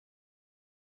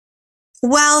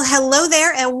Well, hello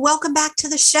there and welcome back to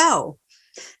the show.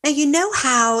 Now, you know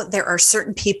how there are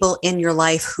certain people in your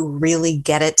life who really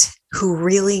get it, who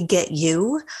really get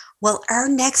you? Well, our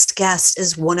next guest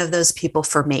is one of those people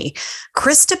for me.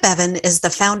 Krista Bevan is the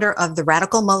founder of the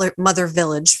Radical Mother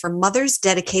Village for mothers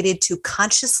dedicated to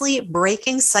consciously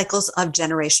breaking cycles of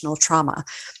generational trauma.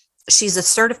 She's a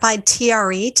certified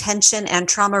TRE, tension and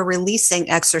trauma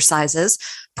releasing exercises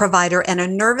provider, and a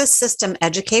nervous system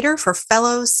educator for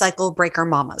fellow cycle breaker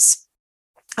mamas.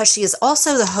 She is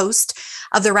also the host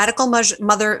of the Radical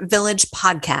Mother Village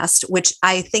podcast, which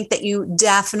I think that you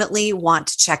definitely want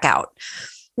to check out.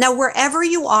 Now, wherever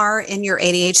you are in your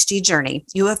ADHD journey,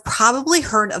 you have probably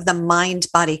heard of the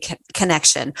mind-body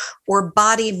connection, or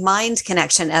body-mind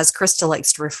connection, as Krista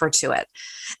likes to refer to it.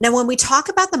 Now, when we talk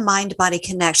about the mind-body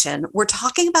connection, we're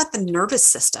talking about the nervous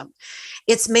system.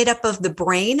 It's made up of the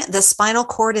brain, the spinal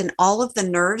cord, and all of the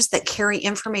nerves that carry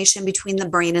information between the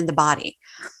brain and the body.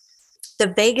 The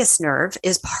vagus nerve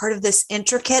is part of this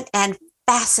intricate and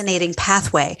fascinating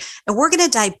pathway. And we're going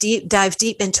to dive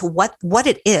deep into what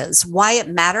it is, why it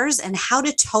matters, and how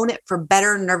to tone it for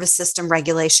better nervous system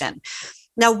regulation.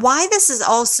 Now, why this is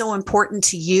all so important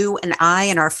to you and I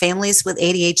and our families with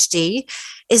ADHD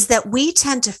is that we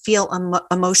tend to feel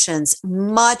emotions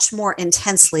much more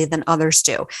intensely than others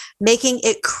do, making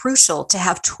it crucial to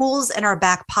have tools in our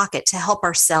back pocket to help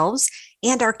ourselves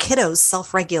and our kiddos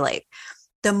self-regulate.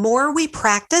 The more we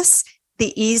practice,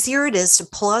 the easier it is to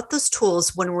pull out those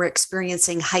tools when we're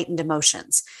experiencing heightened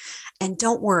emotions. And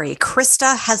don't worry,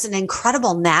 Krista has an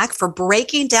incredible knack for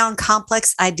breaking down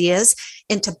complex ideas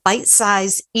into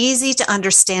bite-sized, easy to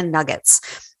understand nuggets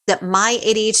that my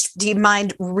ADHD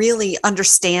mind really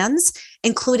understands,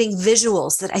 including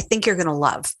visuals that I think you're going to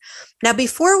love. Now,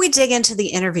 before we dig into the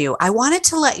interview, I wanted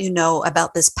to let you know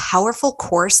about this powerful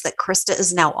course that Krista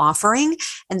is now offering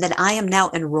and that I am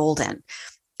now enrolled in.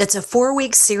 It's a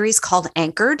 4-week series called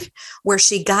Anchored, where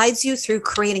she guides you through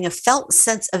creating a felt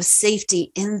sense of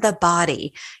safety in the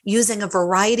body using a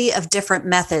variety of different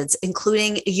methods,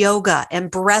 including yoga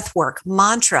and breath work,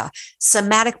 mantra,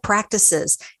 somatic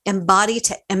practices,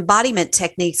 embodiment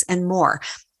techniques, and more.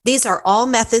 These are all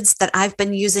methods that I've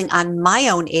been using on my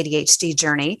own ADHD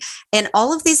journey. And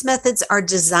all of these methods are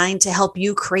designed to help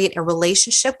you create a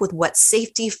relationship with what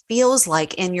safety feels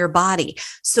like in your body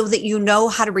so that you know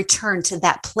how to return to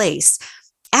that place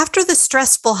after the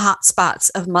stressful hot spots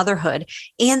of motherhood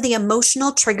and the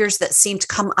emotional triggers that seem to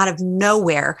come out of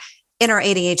nowhere in our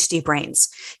ADHD brains.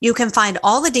 You can find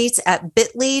all the deets at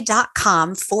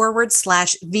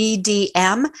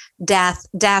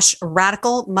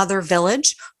bit.com/VDM-Radical Mother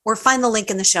Village, or find the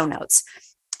link in the show notes.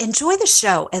 Enjoy the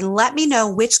show and let me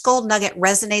know which gold nugget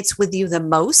resonates with you the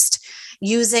most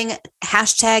using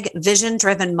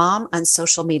 #VisionDrivenMom on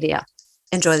social media.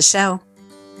 Enjoy the show.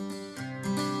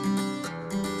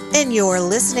 And you're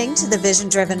listening to the Vision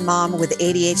Driven Mom with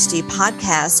ADHD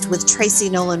podcast with Tracy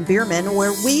Nolan Bierman,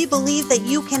 where we believe that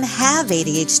you can have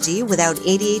ADHD without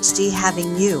ADHD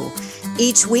having you.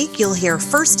 Each week, you'll hear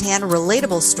firsthand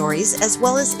relatable stories as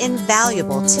well as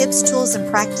invaluable tips, tools,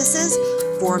 and practices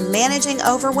for managing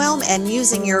overwhelm and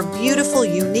using your beautiful,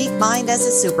 unique mind as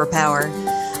a superpower.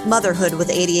 Motherhood with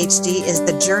ADHD is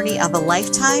the journey of a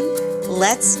lifetime.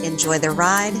 Let's enjoy the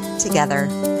ride together.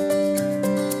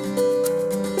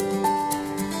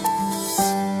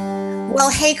 Well,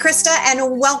 hey, Krista,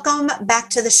 and welcome back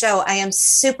to the show. I am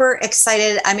super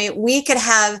excited. I mean, we could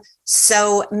have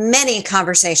so many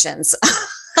conversations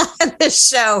on this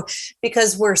show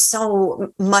because we're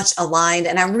so much aligned.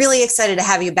 And I'm really excited to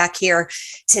have you back here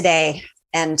today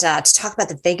and to talk about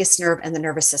the vagus nerve and the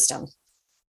nervous system.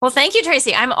 Well, thank you,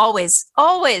 Tracy. I'm always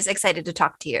excited to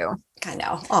talk to you. I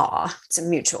know. Oh, it's a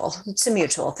mutual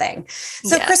thing.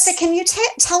 So Yes. Krista, can you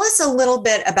tell us a little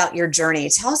bit about your journey?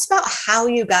 Tell us about how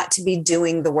you got to be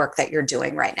doing the work that you're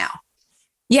doing right now.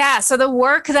 Yeah. So the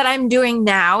work that I'm doing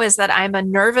now is that I'm a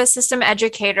nervous system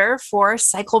educator for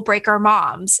cycle breaker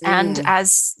moms. And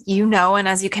as you know, and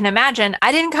as you can imagine,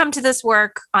 I didn't come to this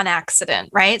work on accident,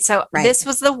 right? So this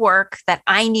was the work that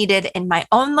I needed in my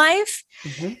own life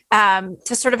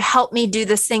to sort of help me do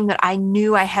this thing that I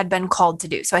knew I had been called to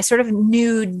do. So I sort of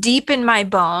knew deep in my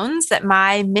bones that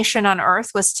my mission on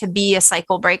earth was to be a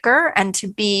cycle breaker and to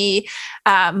be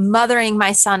mothering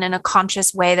my son in a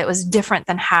conscious way that was different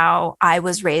than how I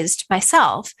was raised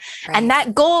myself. Right. And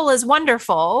that goal is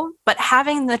wonderful, but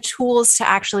having the tools to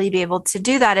actually be able to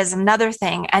do that is another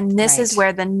thing. And this is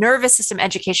where the nervous system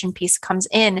education piece comes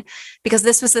in, because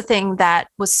this was the thing that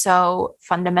was so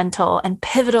fundamental and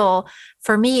pivotal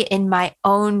for me in my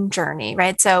own journey,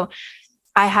 right? So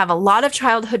I have a lot of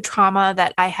childhood trauma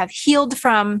that I have healed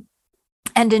from.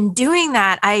 And in doing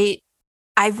that, I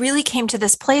I really came to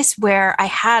this place where I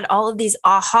had all of these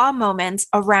aha moments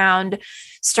around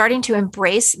starting to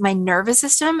embrace my nervous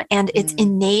system and its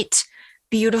innate,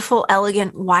 beautiful,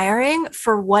 elegant wiring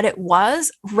for what it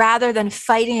was, rather than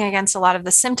fighting against a lot of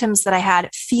the symptoms that I had,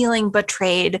 feeling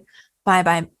betrayed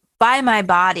by my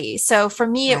body. So for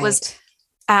me, it was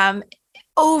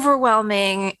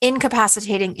overwhelming,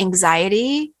 incapacitating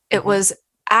anxiety. It was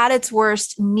at its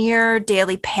worst, near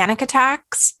daily panic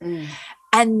attacks.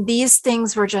 And these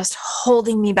things were just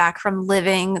holding me back from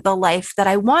living the life that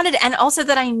I wanted and also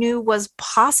that I knew was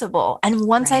possible. And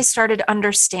once I started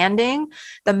understanding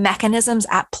the mechanisms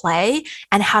at play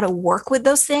and how to work with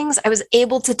those things, I was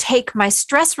able to take my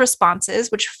stress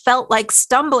responses, which felt like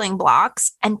stumbling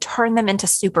blocks, and turn them into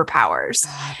superpowers.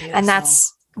 And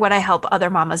that's what I help other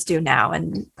mamas do now.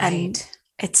 And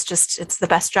it's the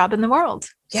best job in the world.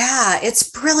 Yeah,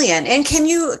 it's brilliant. And can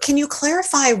you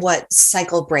clarify what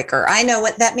cycle breaker? I know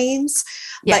what that means,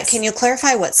 but can you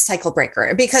clarify what cycle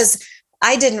breaker? Because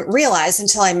I didn't realize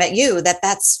until I met you that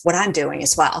that's what I'm doing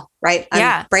as well, right?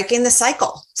 I'm breaking the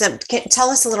cycle. So tell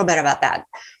us a little bit about that.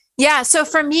 Yeah. So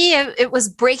for me, it was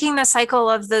breaking the cycle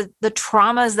of the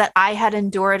traumas that I had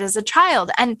endured as a child.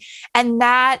 And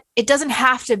that it doesn't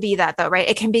have to be that though, right?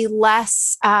 It can be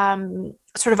less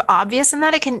sort of obvious in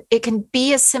that. It can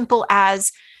be as simple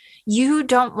as you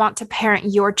don't want to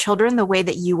parent your children the way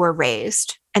that you were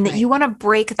raised, and that you want to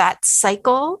break that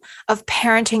cycle of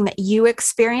parenting that you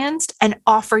experienced and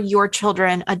offer your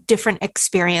children a different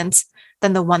experience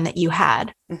than the one that you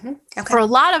had. For a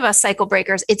lot of us cycle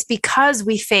breakers, it's because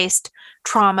we faced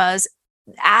traumas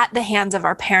at the hands of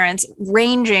our parents,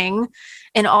 ranging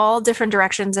in all different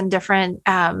directions and different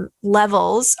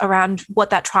levels around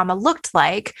what that trauma looked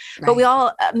like. But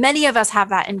many of us have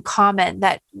that in common,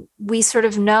 that we sort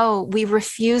of know we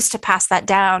refuse to pass that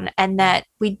down, and that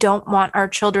we don't want our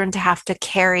children to have to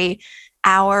carry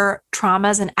our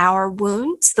traumas and our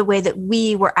wounds the way that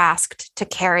we were asked to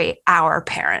carry our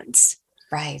parents.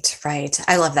 Right.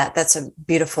 I love that. That's a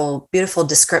beautiful, beautiful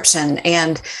description.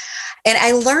 And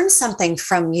I learned something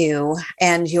from you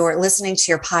and you're listening to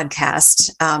your podcast,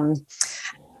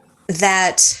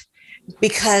 that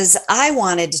because I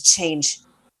wanted to change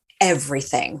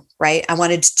everything, right? I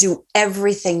wanted to do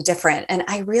everything different. And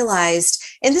I realized,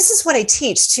 and this is what I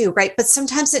teach too, right? But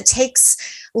sometimes it takes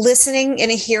listening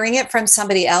and hearing it from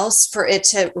somebody else for it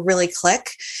to really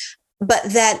click. But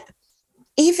that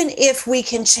even if we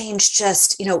can change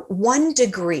just, 1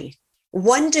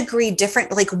 degree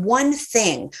different, like one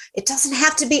thing, it doesn't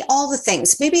have to be all the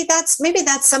things. Maybe that's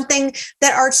something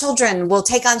that our children will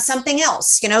take on something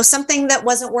else, something that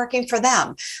wasn't working for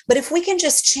them. But if we can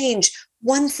just change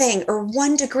one thing or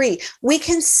 1 degree, we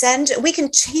can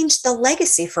change the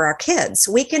legacy for our kids.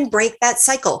 We can break that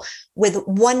cycle with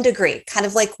 1 degree, kind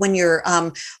of like when you're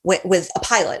with a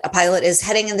pilot is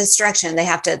heading in this direction.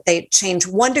 They change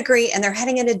 1 degree and they're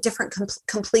heading in a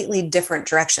completely different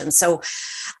direction. So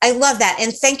I love that.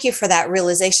 And thank you for that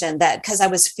realization, that because I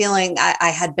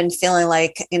had been feeling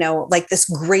like, like this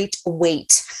great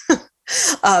weight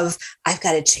of I've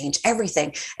got to change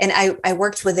everything. And I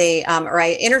worked with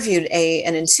I interviewed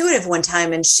an intuitive one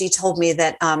time, and she told me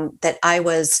that I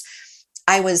was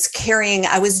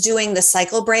doing the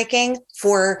cycle breaking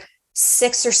for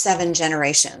 6 or 7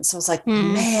 generations. So I was like,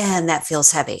 man, that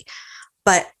feels heavy,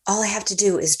 but all I have to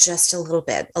do is just a little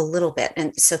bit.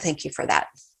 And so thank you for that.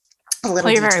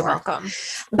 You're very welcome.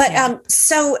 But,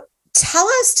 so tell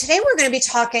us, today we're going to be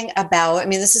talking about,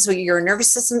 this is what you're a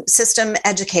nervous system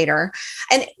educator.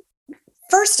 And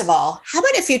first of all, how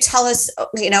about if you tell us,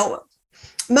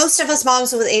 most of us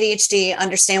moms with ADHD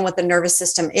understand what the nervous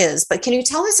system is, but can you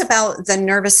tell us about the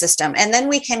nervous system? And then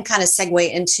we can kind of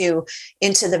segue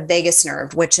into the vagus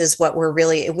nerve, which was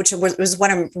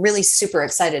what I'm really super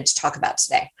excited to talk about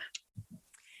today.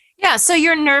 Yeah. So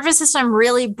your nervous system,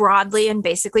 really broadly and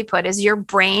basically put, is your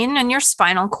brain and your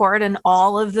spinal cord and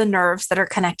all of the nerves that are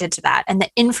connected to that, and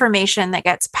the information that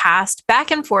gets passed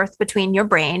back and forth between your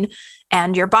brain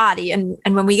and your body. And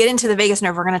when we get into the vagus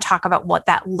nerve, we're going to talk about what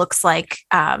that looks like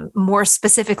more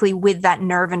specifically with that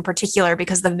nerve in particular,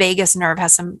 because the vagus nerve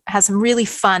has some really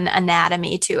fun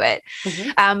anatomy to it.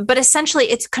 But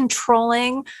essentially, it's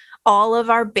controlling all of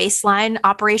our baseline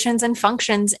operations and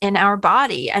functions in our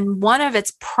body. And one of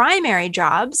its primary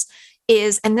jobs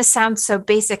is, and this sounds so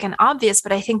basic and obvious,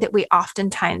 but I think that we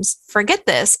oftentimes forget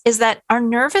this, is that our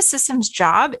nervous system's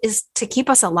job is to keep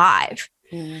us alive.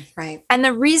 Right. And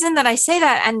the reason that I say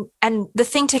that, and the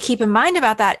thing to keep in mind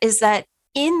about that, is that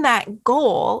in that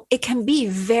goal, it can be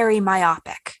very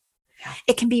myopic.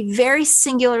 It can be very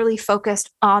singularly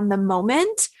focused on the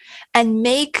moment and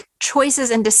make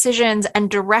choices and decisions and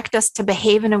direct us to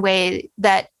behave in a way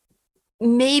that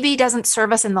maybe doesn't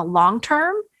serve us in the long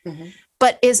term,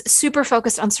 but is super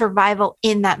focused on survival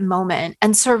in that moment.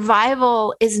 And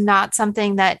survival is not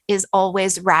something that is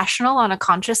always rational on a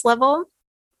conscious level,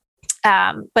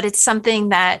 but it's something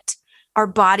that our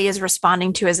body is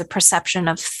responding to as a perception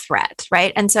of threat,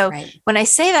 right? And so when I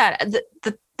say that,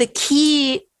 the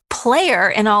key player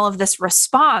in all of this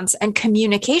response and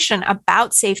communication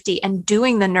about safety and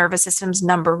doing the nervous system's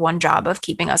number one job of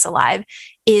keeping us alive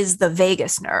is the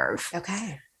vagus nerve.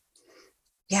 Okay.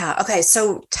 Yeah. Okay.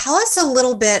 So tell us a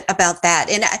little bit about that.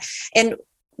 And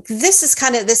this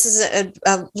is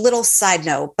a little side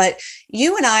note, but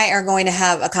you and I are going to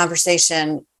have a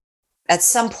conversation at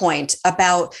some point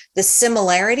about the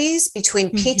similarities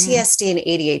between PTSD and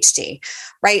ADHD,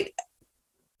 right?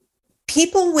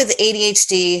 People with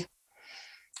ADHD,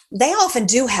 they often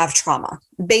do have trauma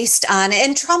based on,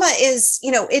 and trauma is,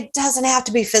 it doesn't have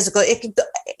to be physical.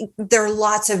 There are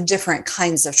lots of different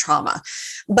kinds of trauma,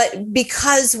 but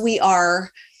because we have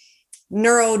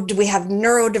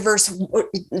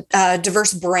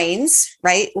diverse brains,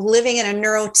 right? Living in a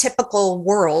neurotypical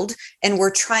world, and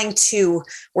we're trying to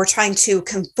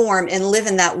conform and live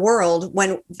in that world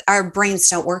when our brains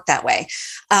don't work that way.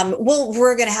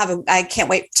 We're going to I can't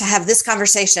wait to have this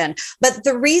conversation. But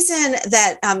the reason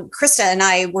that Krista and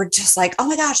I were just like, oh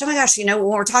my gosh, when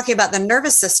we're talking about the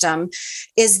nervous system,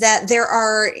 is that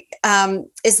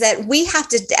we have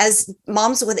to, as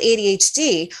moms with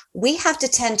ADHD, we have to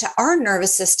tend to our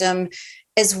nervous system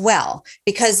as well,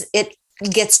 because it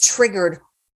gets triggered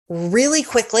really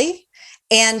quickly.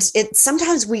 And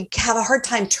sometimes we have a hard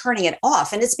time turning it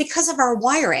off, and it's because of our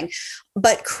wiring.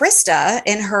 But Krista,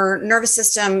 in her nervous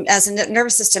system, as a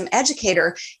nervous system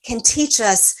educator, can teach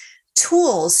us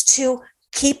tools to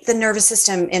keep the nervous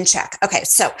system in check. Okay,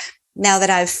 so now that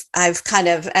I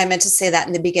meant to say that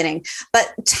in the beginning,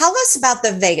 but tell us about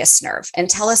the vagus nerve and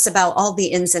tell us about all the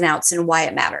ins and outs and why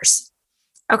it matters.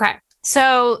 Okay.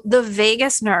 So the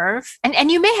vagus nerve,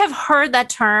 and you may have heard that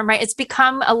term, right? It's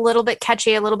become a little bit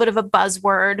catchy, a little bit of a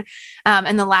buzzword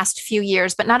in the last few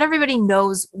years, but not everybody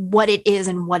knows what it is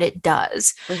and what it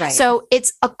does. Right. So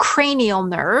it's a cranial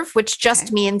nerve, which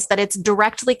just means that it's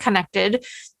directly connected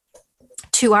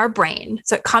to our brain.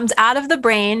 So it comes out of the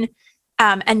brain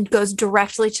and goes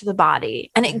directly to the body.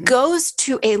 And it goes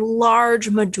to a large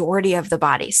majority of the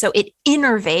body. So it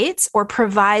innervates or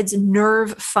provides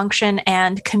nerve function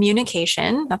and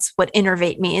communication. That's what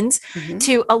innervate means,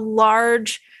 to a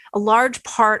large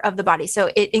part of the body.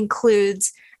 So it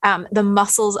includes the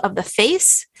muscles of the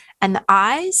face and the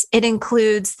eyes. It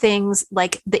includes things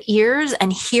like the ears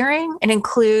and hearing. It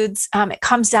includes, it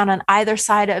comes down on either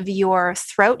side of your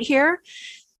throat here.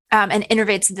 And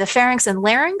innervates the pharynx and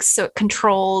larynx. So it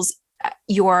controls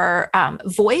your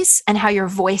voice and how your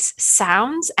voice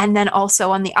sounds. And then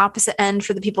also on the opposite end,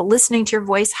 for the people listening to your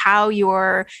voice, how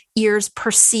your ears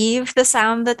perceive the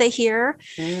sound that they hear.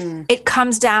 It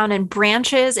comes down in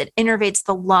branches. It innervates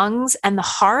the lungs and the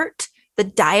heart, the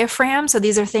diaphragm. So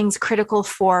these are things critical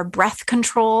for breath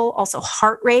control, also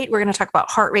heart rate. We're going to talk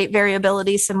about heart rate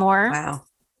variability some more. Wow.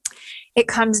 It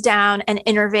comes down and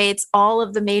innervates all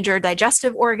of the major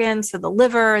digestive organs, so the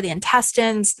liver, the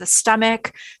intestines, the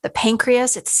stomach, the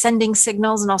pancreas. It's sending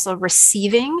signals and also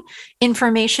receiving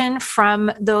information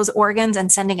from those organs and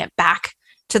sending it back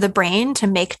to the brain to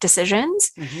make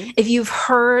decisions. If you've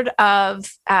heard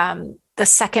of the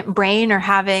second brain, or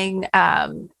having,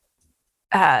 now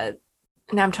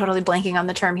I'm totally blanking on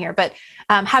the term here, but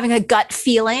having a gut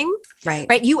feeling,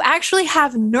 right? You actually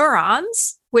have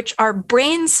neurons, which are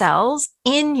brain cells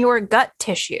in your gut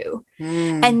tissue.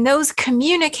 And those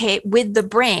communicate with the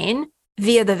brain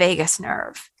via the vagus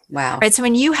nerve. Wow. Right. So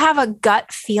when you have a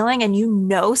gut feeling and you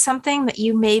know something that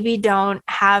you maybe don't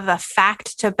have a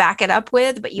fact to back it up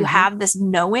with, but you have this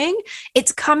knowing,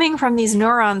 it's coming from these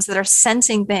neurons that are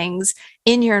sensing things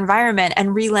in your environment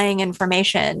and relaying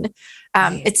information.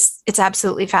 It's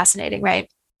absolutely fascinating. Right.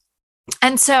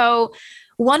 And so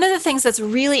one of the things that's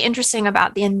really interesting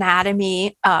about the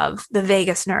anatomy of the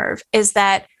vagus nerve is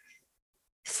that,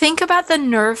 think about the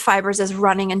nerve fibers as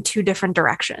running in two different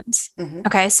directions.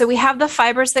 Okay. So we have the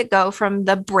fibers that go from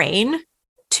the brain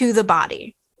to the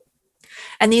body.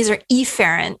 And these are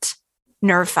efferent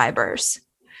nerve fibers.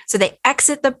 So they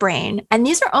exit the brain. And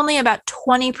these are only about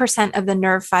 20% of the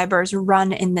nerve fibers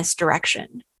run in this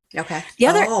direction. Okay. The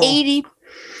other 80.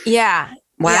 Yeah.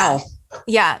 Wow.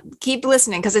 Yeah. Keep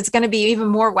listening, because it's going to be even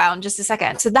more wow in just a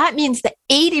second. So that means that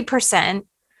 80%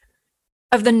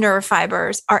 of the nerve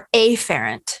fibers are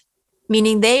afferent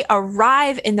meaning they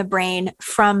arrive in the brain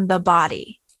from the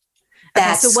body.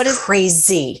 That's so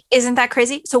crazy. Isn't that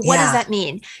crazy? So what does that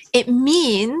mean? It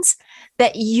means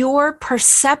that your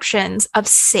perceptions of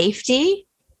safety,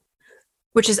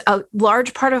 which is a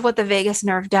large part of what the vagus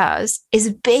nerve does, is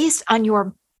based on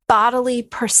your bodily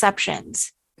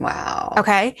perceptions. Wow.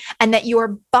 Okay. And that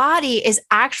your body is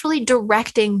actually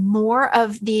directing more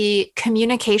of the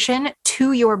communication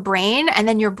to your brain, and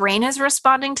then your brain is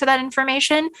responding to that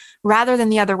information rather than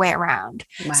the other way around.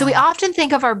 Wow. So we often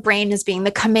think of our brain as being the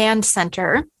command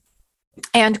center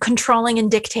and controlling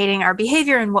and dictating our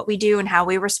behavior and what we do and how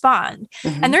we respond.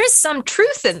 Mm-hmm. And there is some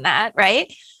truth in that,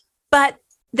 right? But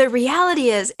the reality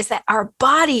is that our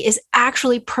body is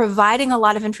actually providing a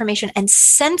lot of information and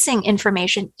sensing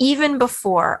information even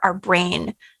before our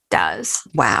brain does.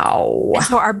 Wow. And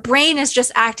so our brain is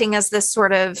just acting as this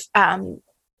sort of,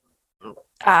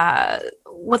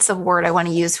 what's the word I want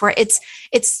to use for it?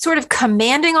 It's sort of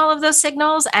commanding all of those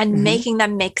signals and making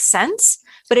them make sense,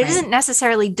 but it isn't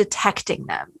necessarily detecting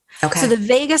them. Okay. So the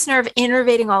vagus nerve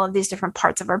innervating all of these different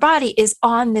parts of our body is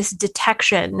on this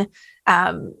detection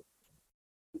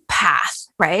path,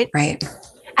 right? Right.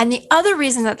 And the other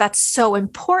reason that that's so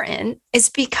important is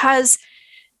because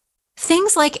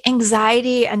things like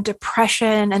anxiety and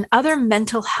depression and other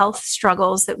mental health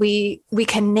struggles that we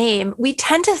can name, we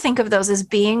tend to think of those as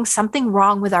being something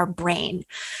wrong with our brain.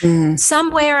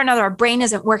 Some way or another, our brain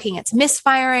isn't working. It's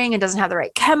misfiring. It doesn't have the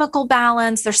right chemical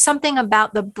balance. There's something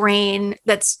about the brain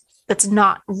that's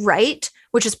not right,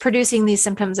 which is producing these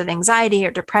symptoms of anxiety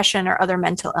or depression or other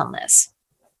mental illness.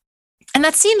 And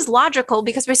that seems logical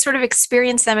because we sort of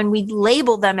experience them and we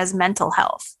label them as mental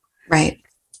health. Right.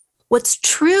 What's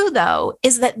true, though,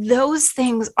 is that those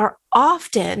things are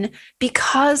often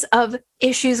because of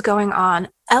issues going on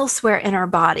elsewhere in our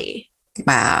body.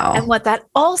 Wow. And what that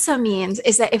also means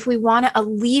is that if we want to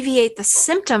alleviate the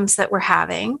symptoms that we're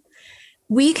having,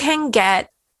 we can get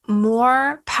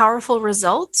more powerful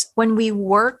results when we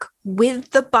work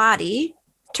with the body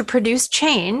to produce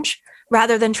change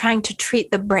rather than trying to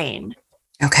treat the brain.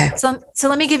 Okay. So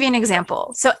let me give you an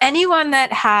example. So anyone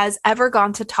that has ever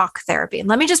gone to talk therapy, and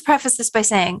let me just preface this by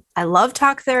saying, I love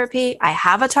talk therapy. I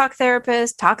have a talk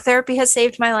therapist. Talk therapy has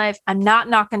saved my life. I'm not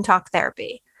knocking talk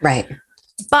therapy. Right.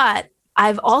 But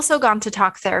I've also gone to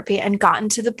talk therapy and gotten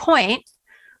to the point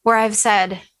where I've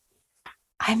said,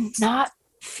 I'm not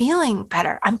feeling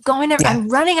better. I'm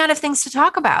running out of things to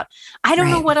talk about. I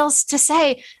don't know what else to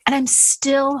say. And I'm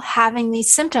still having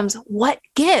these symptoms. What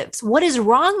gives? What is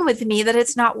wrong with me that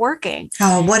it's not working?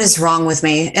 Oh, what is wrong with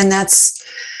me? And that's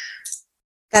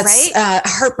right?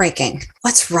 Heartbreaking.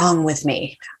 What's wrong with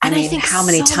me? I mean, how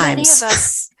many times?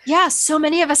 So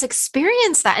many of us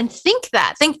experience that and think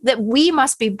that we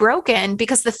must be broken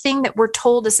because the thing that we're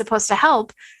told is supposed to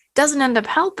help doesn't end up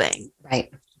helping.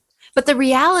 Right. But the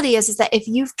reality is that if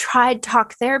you've tried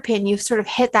talk therapy and you've sort of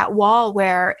hit that wall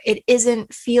where it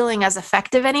isn't feeling as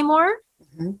effective anymore,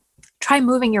 try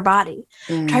moving your body,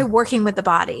 try working with the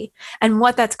body. And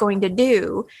what that's going to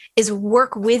do is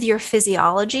work with your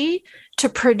physiology to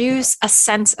produce a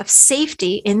sense of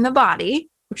safety in the body,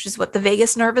 which is what the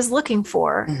vagus nerve is looking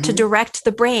for, to direct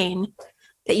the brain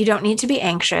that you don't need to be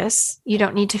anxious. You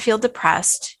don't need to feel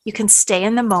depressed. You can stay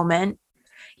in the moment.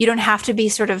 You don't have to be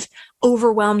sort of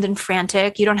overwhelmed and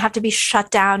frantic. You don't have to be shut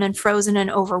down and frozen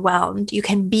and overwhelmed. You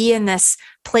can be in this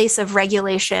place of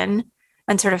regulation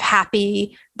and sort of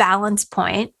happy balance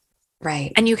point.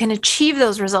 Right. And you can achieve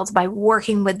those results by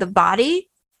working with the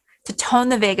body to tone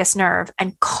the vagus nerve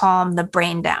and calm the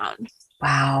brain down.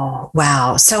 Wow.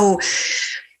 Wow. So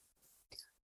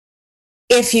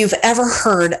if you've ever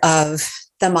heard of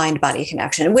the mind-body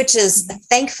connection, which is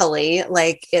thankfully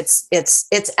like it's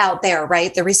out there,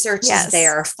 right? The research is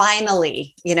there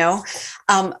finally,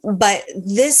 but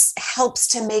this helps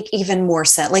to make even more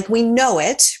sense. Like we know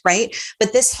it, right?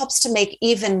 But this helps to make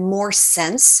even more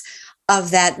sense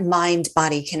of that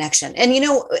mind-body connection. And,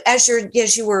 as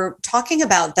you were talking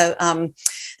about the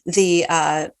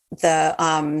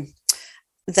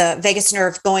vagus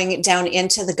nerve going down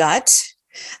into the gut,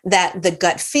 that the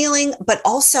gut feeling, but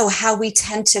also how we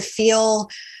tend to feel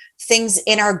things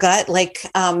in our gut, like,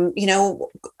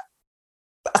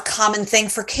 a common thing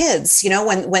for kids,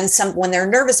 when they're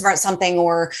nervous about something,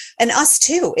 and us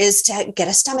too, is to get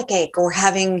a stomach ache or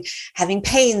having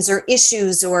pains or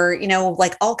issues or,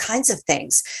 like all kinds of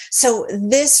things. So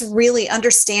this really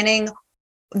understanding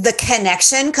the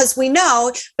connection, because we know,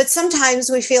 but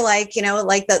sometimes we feel like,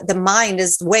 like the mind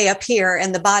is way up here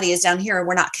and the body is down here and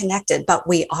we're not connected, but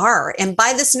we are, and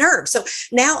by this nerve. So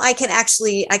now I can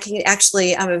actually,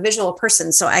 I'm a visual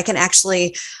person, so I can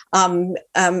actually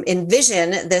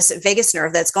envision this vagus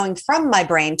nerve that's going from my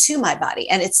brain to my body.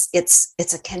 And it's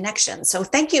a connection. So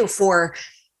thank you for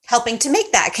helping to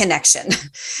make that connection.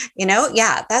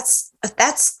 Yeah, that's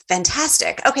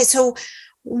fantastic. Okay. So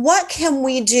what can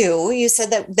we do? You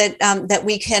said that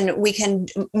we can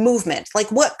movement,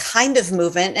 like what kind of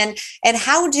movement, and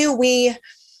how do we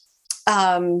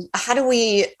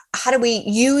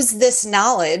use this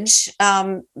knowledge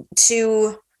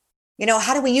to,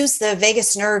 how do we use the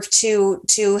vagus nerve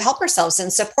to help ourselves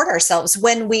and support ourselves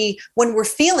when we're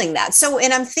feeling that? So,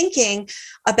 and I'm thinking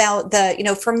about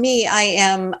for me,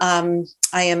 I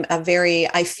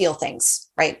feel things,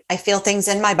 right? I feel things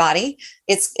in my body.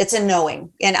 It's a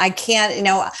knowing, and I can't,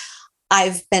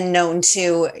 I've been known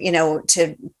to,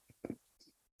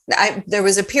 there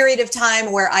was a period of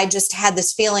time where I just had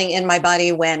this feeling in my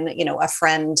body when, a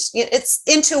friend, it's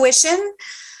intuition,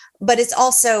 but it's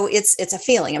also, it's a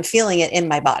feeling. I'm feeling it in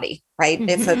my body, right?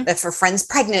 Mm-hmm. If a friend's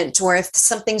pregnant, or if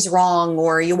something's wrong,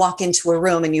 or you walk into a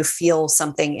room and you feel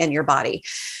something in your body.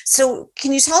 So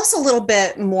can you tell us a little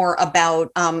bit more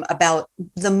about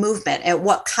the movement, and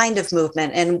what kind of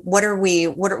movement, and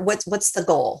what's the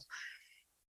goal?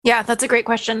 Yeah, that's a great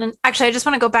question. And actually, I just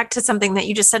want to go back to something that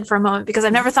you just said for a moment, because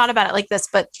I've never thought about it like this,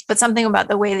 but something about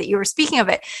the way that you were speaking of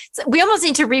it. So we almost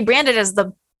need to rebrand it as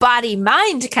the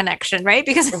body-mind connection, right?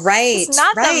 Because it's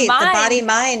not the mind. The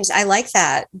body-mind. I like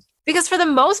that. Because for the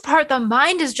most part, the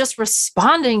mind is just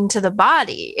responding to the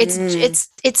body.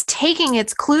 It's taking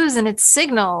its clues and its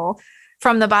signal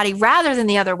from the body rather than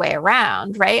the other way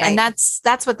around, right? And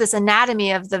that's what this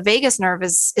anatomy of the vagus nerve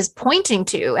is pointing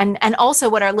to, and also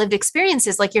what our lived experience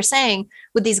is, like you're saying,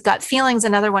 with these gut feelings.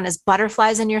 Another one is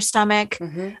butterflies in your stomach,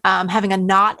 having a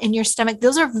knot in your stomach.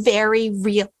 Those are very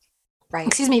real.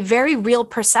 Very real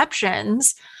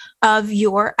perceptions of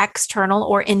your external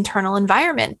or internal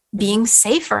environment being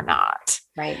safe or not.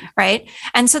 Right.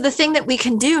 And so the thing that we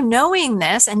can do, knowing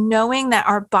this and knowing that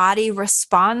our body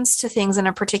responds to things in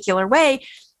a particular way,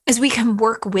 is we can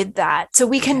work with that. So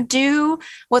we can do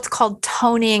what's called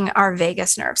toning our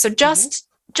vagus nerve. So just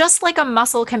like a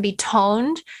muscle can be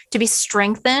toned to be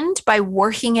strengthened by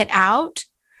working it out.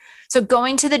 So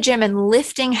going to the gym and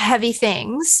lifting heavy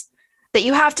things that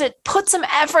you have to put some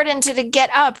effort into to get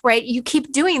up, right? You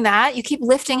keep doing that. You keep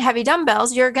lifting heavy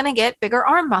dumbbells, you're going to get bigger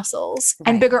arm muscles,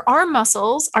 and bigger arm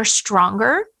muscles are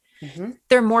stronger.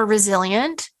 They're more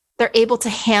resilient. They're able to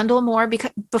handle more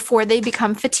before they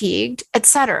become fatigued,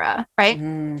 etc. Right.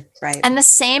 And the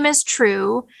same is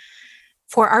true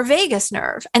for our vagus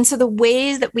nerve. And so the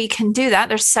ways that we can do that,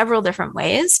 there's several different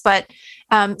ways, but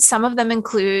some of them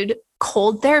include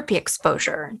cold therapy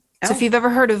exposure. So if you've ever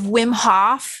heard of Wim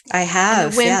Hof, I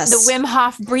have, the Wim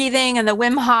Hof breathing and the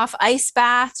Wim Hof ice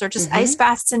baths, or just ice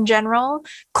baths in general,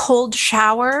 cold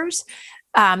showers,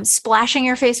 splashing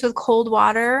your face with cold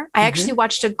water. I actually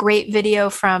watched a great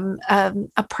video from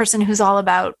a person who's all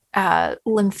about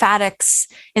lymphatics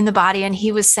in the body. And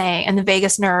he was saying, and the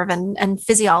vagus nerve and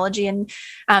physiology. And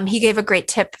he gave a great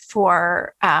tip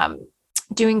for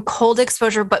doing cold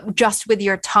exposure, but just with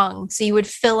your tongue. So you would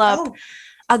fill up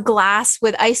a glass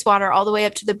with ice water all the way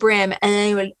up to the brim, and then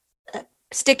you would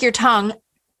stick your tongue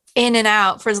in and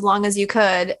out for as long as you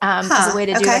could, as a way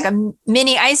to do like a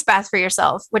mini ice bath for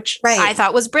yourself, which I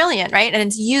thought was brilliant, right? And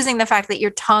it's using the fact that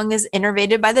your tongue is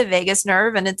innervated by the vagus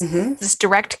nerve, and it's this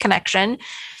direct connection.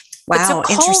 Wow, it's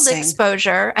a cold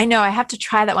exposure. I know, I have to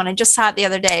try that one. I just saw it the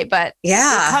other day, but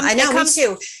I know, me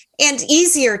too. And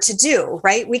easier to do,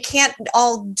 right? We can't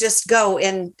all just go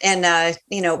and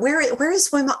where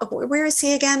is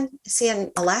he again? Is he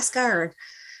in Alaska, or?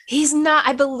 He's not.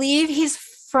 I believe he's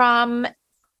from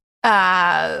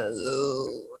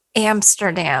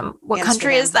Amsterdam. What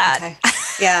country is that? Okay.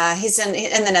 Yeah, he's in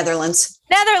the Netherlands.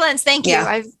 Netherlands. Thank you.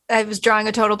 I was drawing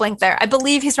a total blank there. I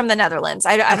believe he's from the Netherlands.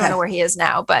 I don't know where he is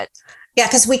now, but. Yeah,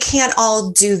 because we can't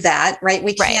all do that, right?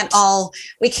 We can't all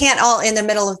in the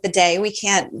middle of the day. We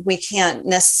can't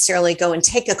necessarily go and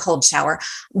take a cold shower,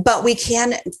 but we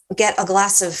can get a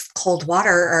glass of cold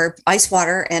water or ice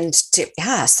water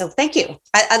so thank you.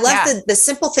 I love the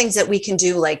simple things that we can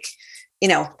do, like,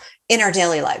 in our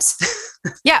daily lives.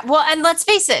 Yeah. Well, and let's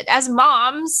face it, as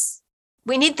moms,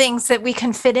 we need things that we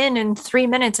can fit in 3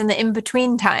 minutes in the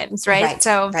in-between times, right?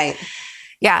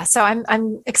 Yeah, so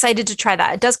I'm excited to try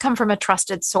that. It does come from a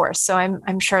trusted source, so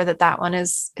I'm sure that one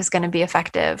is going to be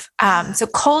effective. So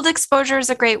cold exposure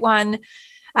is a great one.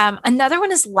 Another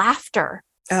one is laughter.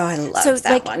 Oh, I love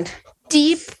that one.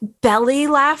 deep belly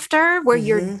laughter where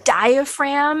your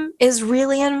diaphragm is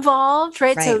really involved,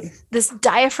 right? So this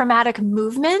diaphragmatic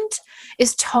movement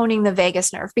is toning the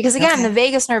vagus nerve because again, the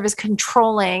vagus nerve is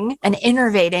controlling and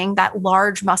innervating that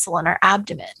large muscle in our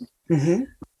abdomen.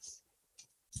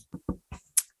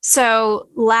 So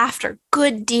laughter,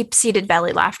 good deep-seated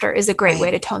belly laughter is a great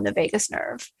way to tone the vagus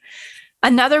nerve.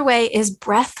 Another way is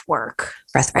breath work.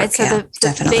 Right? So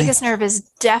the vagus nerve is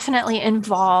definitely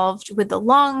involved with the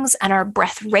lungs and our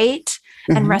breath rate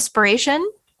and respiration.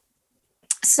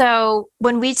 So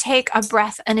when we take a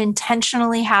breath and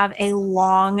intentionally have a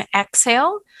long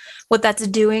exhale, what that's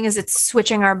doing is it's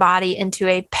switching our body into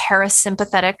a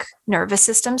parasympathetic nervous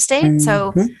system state.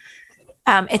 So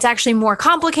it's actually more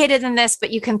complicated than this, but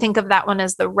you can think of that one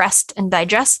as the rest and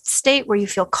digest state where you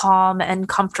feel calm and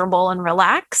comfortable and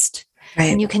relaxed.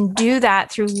 And you can do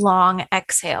that through long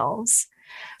exhales.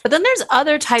 But then there's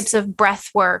other types of breath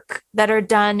work that are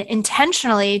done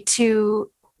intentionally to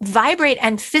vibrate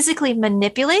and physically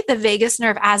manipulate the vagus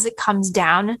nerve as it comes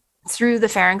down through the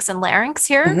pharynx and larynx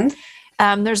here.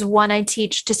 There's one I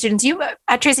teach to students.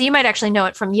 Tracy, you might actually know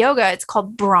it from yoga. It's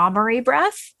called Brahmari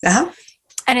breath.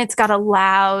 And it's got a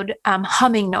loud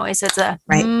humming noise. It's a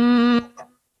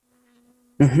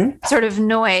sort of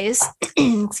noise.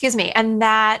 Excuse me. And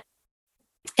that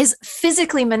is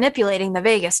physically manipulating the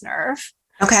vagus nerve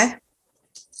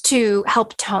to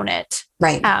help tone it.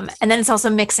 And then it's also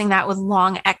mixing that with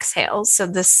long exhales. So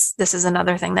this is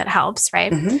another thing that helps,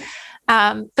 right?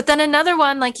 But then another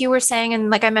one, like you were saying, and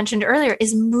like I mentioned earlier,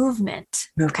 is movement.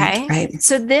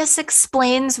 So this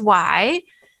explains why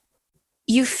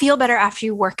you feel better after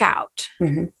you work out,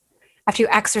 after you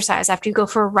exercise, after you go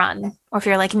for a run, or if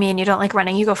you're like me and you don't like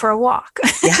running, you go for a walk.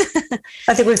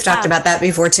 I think we've talked about that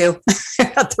before too,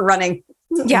 about the running.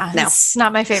 It's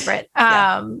not my favorite.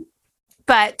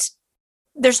 But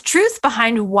there's truth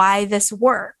behind why this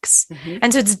works.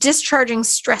 And so it's discharging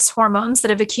stress hormones that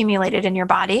have accumulated in your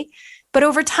body. But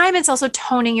over time, it's also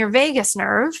toning your vagus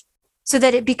nerve so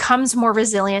that it becomes more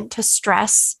resilient to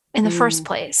stress in the first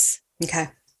place.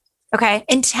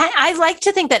 I like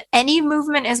to think that any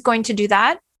movement is going to do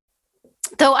that.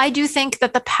 Though I do think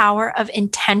that the power of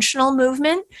intentional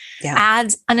movement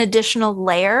adds an additional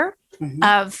layer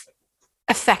of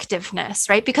effectiveness,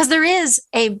 right? Because there is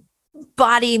a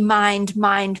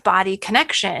mind-body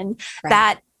connection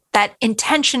that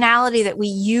intentionality that we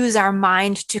use our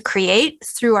mind to create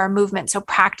through our movement. So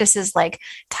practices like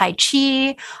Tai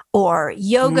Chi or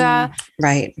yoga,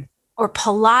 or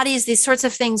Pilates, these sorts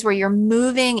of things where you're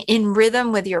moving in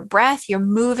rhythm with your breath, you're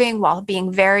moving while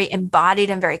being very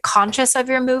embodied and very conscious of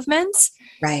your movements,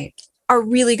 are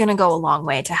really going to go a long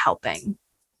way to helping.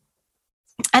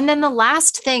 And then the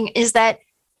last thing is that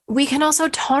we can also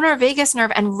tone our vagus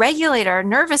nerve and regulate our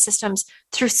nervous systems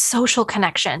through social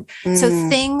connection. So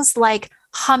things like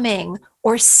humming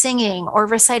or singing or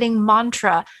reciting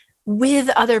mantra with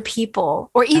other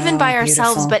people or even by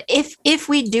ourselves. But if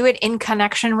we do it in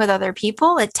connection with other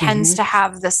people, it tends to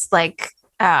have this like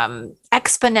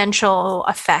exponential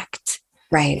effect.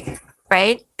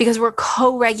 Right? Because we're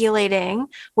co-regulating,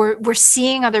 we're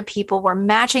seeing other people, we're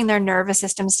matching their nervous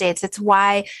system states. It's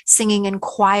why singing in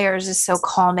choirs is so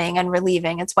calming and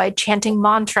relieving. It's why chanting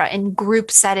mantra in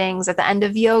group settings at the end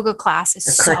of yoga class is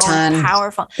so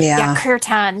powerful.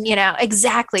 Kirtan,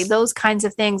 exactly. Those kinds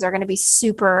of things are going to be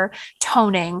super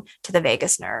toning to the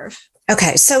vagus nerve.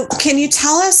 Okay. So can you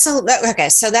tell us, so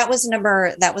that was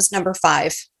number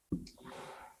 5.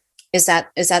 Is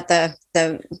that the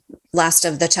last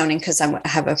of the toning? Because I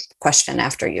have a question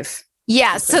after you've.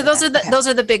 So those are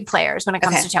the big players when it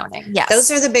comes to toning. Yes.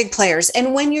 Those are the big players.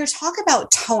 And when you talk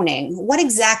about toning, what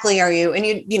exactly are you, and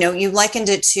you likened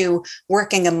it to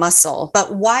working a muscle,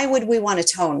 but why would we want to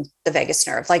tone the vagus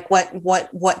nerve? Like what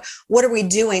are we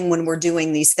doing when we're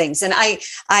doing these things? And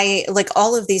I like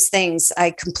all of these things,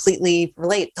 I completely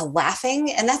relate. The laughing,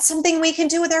 and that's something we can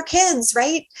do with our kids,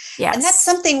 right? Yes. And that's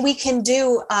something we can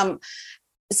do,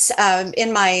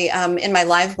 in my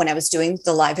live, when I was doing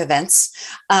the live events,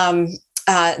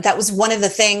 that was one of the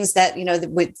things that,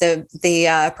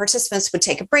 the participants would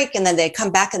take a break and then they'd come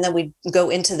back and then we'd go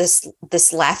into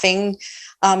this laughing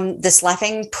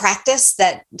practice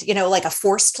that, like a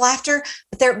forced laughter,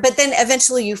 but then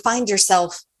eventually you find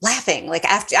yourself laughing, like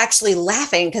after actually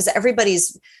laughing, because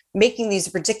everybody's making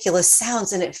these ridiculous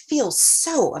sounds and it feels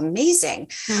so amazing.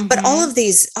 But all of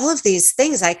these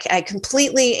things, I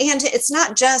completely, and it's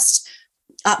not just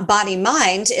body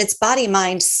mind, it's body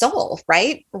mind soul,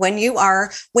 right? When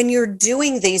you're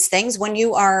doing these things, when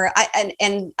you are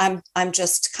and I'm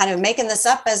just kind of making this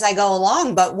up as I go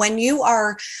along, but when you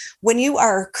are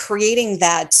creating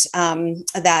that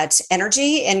that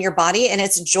energy in your body, and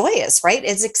it's joyous, right?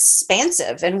 It's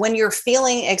expansive, and when you're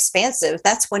feeling expansive,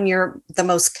 that's when you're the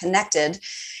most connected.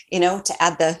 To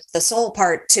add the soul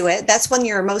part to it, that's when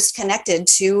you're most connected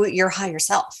to your higher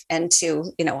self and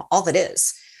to all that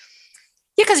is.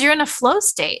 Yeah, because you're in a flow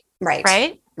state.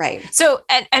 Right. So,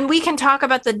 and we can talk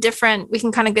about we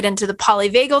can kind of get into the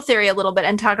polyvagal theory a little bit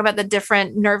and talk about the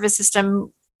different nervous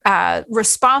system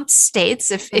response states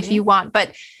if you want,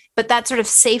 but that sort of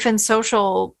safe and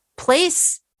social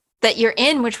place that you're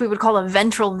in, which we would call a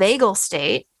ventral vagal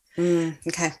state.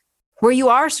 Okay. Where you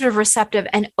are sort of receptive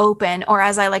and open, or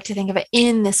as I like to think of it,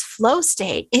 in this flow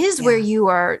state is where you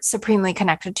are supremely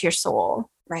connected to your soul.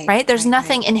 Right. There's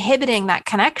nothing inhibiting that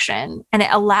connection. And it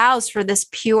allows for this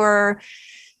pure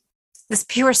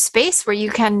space where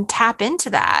you can tap into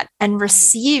that and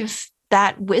receive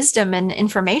that wisdom and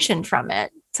information from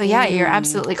it. So yeah, you're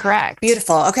absolutely correct.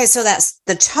 Beautiful. Okay. So that's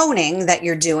the toning that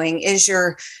you're doing is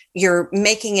you're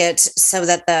making it so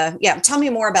that tell me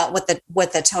more about what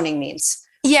the toning means.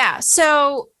 Yeah.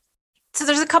 So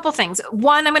there's a couple things.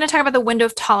 One, I'm going to talk about the window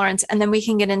of tolerance, and then we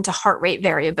can get into heart rate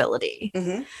variability.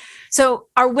 Mm-hmm. So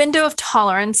our window of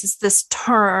tolerance is this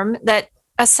term that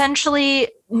essentially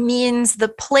means the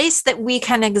place that we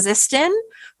can exist in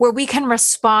where we can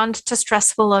respond to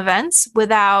stressful events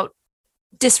without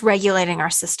dysregulating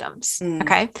our systems.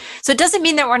 Okay. So it doesn't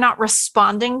mean that we're not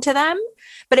responding to them,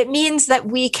 but it means that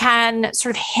we can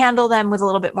sort of handle them with a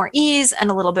little bit more ease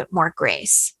and a little bit more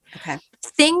grace. Okay.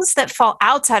 Things that fall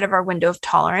outside of our window of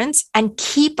tolerance and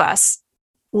keep us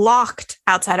locked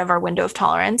outside of our window of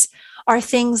tolerance are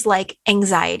things like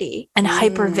anxiety and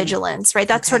hypervigilance, right?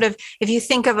 That's sort of, if you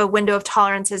think of a window of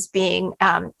tolerance as being,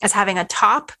 as having a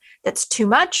top that's too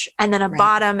much and then a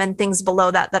bottom and things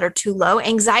below that are too low,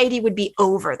 anxiety would be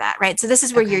over that, right? So this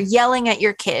is where you're yelling at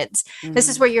your kids. This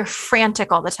is where you're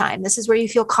frantic all the time. This is where you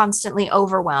feel constantly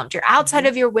overwhelmed. You're outside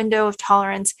of your window of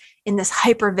tolerance in this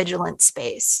hypervigilant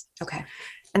space. Okay.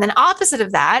 And then opposite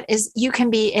of that is you can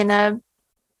be in a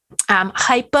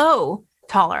hypo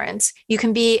tolerance. You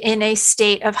can be in a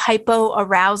state of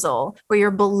hypoarousal where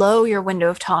you're below your window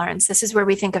of tolerance. This is where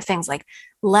we think of things like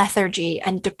lethargy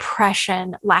and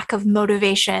depression, lack of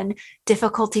motivation,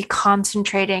 difficulty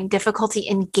concentrating, difficulty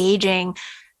engaging,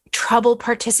 trouble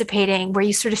participating, where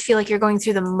you sort of feel like you're going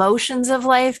through the motions of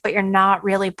life, but you're not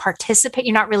really participating.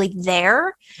 You're not really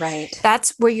there. Right.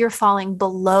 That's where you're falling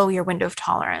below your window of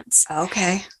tolerance.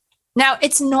 Okay. Now,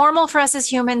 it's normal for us as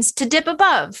humans to dip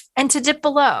above and to dip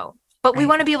below. But we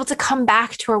want to be able to come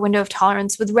back to our window of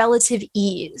tolerance with relative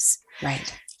ease.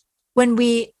 Right. When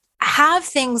we have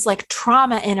things like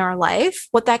trauma in our life,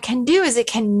 what that can do is it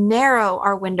can narrow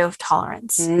our window of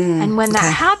tolerance. And when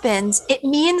that happens, it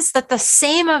means that the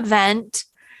same event.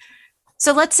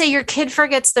 So let's say your kid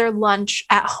forgets their lunch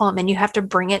at home and you have to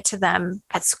bring it to them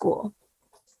at school.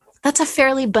 That's a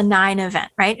fairly benign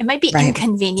event, right? It might be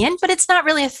inconvenient, but it's not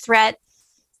really a threat.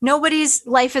 Nobody's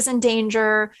life is in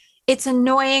danger. It's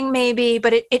annoying maybe,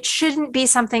 but it shouldn't be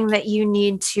something that you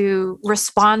need to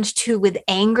respond to with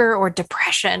anger or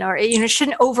depression, or it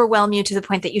shouldn't overwhelm you to the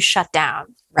point that you shut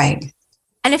down. Right.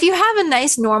 And if you have a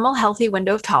nice, normal, healthy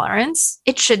window of tolerance,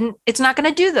 it's not going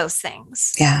to do those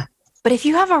things. Yeah. But if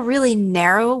you have a really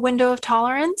narrow window of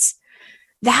tolerance,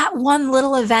 that one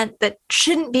little event that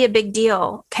shouldn't be a big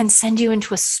deal can send you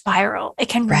into a spiral. It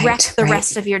can wreck the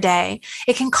rest of your day.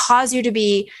 It can cause you to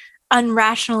be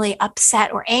unrationally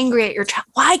upset or angry at your child.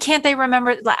 Why can't they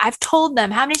remember? I've told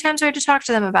them, how many times do I have to talk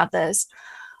to them about this?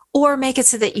 Or make it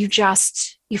so that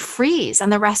you freeze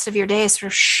and the rest of your day is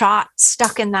sort of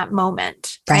stuck in that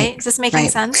moment. Right? Is this making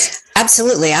sense?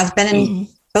 Absolutely. I've been in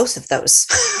both of those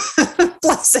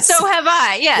places. So have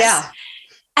I. Yes. Yeah.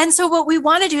 And so what we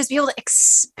want to do is be able to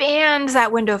expand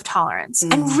that window of tolerance.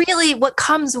 And really what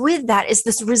comes with that is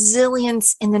this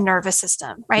resilience in the nervous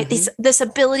system, right? This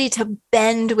ability to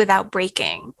bend without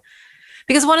breaking.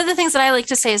 Because one of the things that I like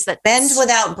to say is that bend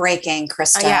without breaking,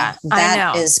 Krista.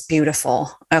 That is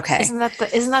beautiful. Okay. Isn't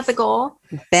that the goal?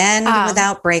 Bend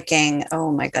without breaking.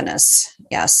 Oh my goodness.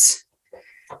 Yes.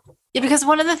 Yeah, because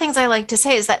one of the things I like to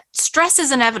say is that stress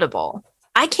is inevitable.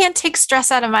 I can't take stress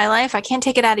out of my life. I can't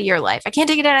take it out of your life. I can't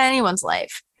take it out of anyone's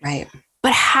life. Right.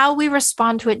 But how we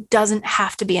respond to it doesn't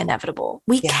have to be inevitable.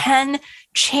 We can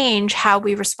change how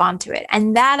we respond to it.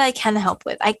 And that I can help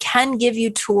with. I can give you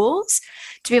tools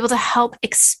to be able to help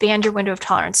expand your window of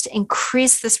tolerance, to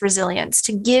increase this resilience,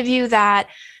 to give you that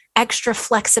extra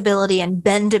flexibility and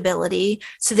bendability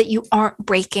so that you aren't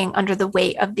breaking under the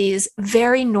weight of these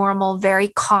very normal, very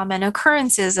common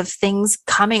occurrences of things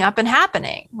coming up and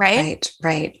happening, right? Right,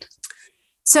 right.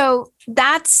 So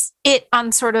that's it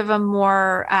on sort of a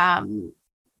more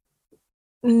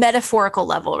metaphorical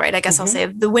level, right? I guess I'll say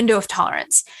the window of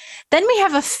tolerance. Then we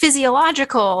have a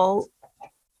physiological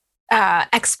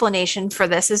explanation for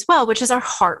this as well, which is our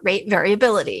heart rate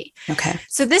variability. Okay.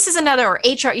 So this is another, or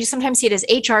HR, you sometimes see it as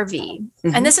HRV.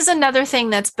 And this is another thing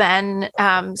that's been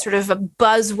sort of a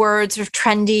buzzword, sort of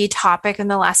trendy topic in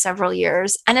the last several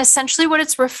years. And essentially what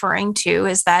it's referring to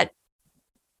is that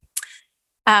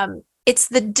it's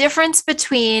the difference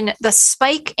between the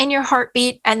spike in your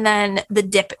heartbeat and then the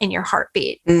dip in your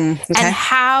heartbeat, and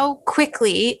how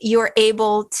quickly you're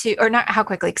able to, or not how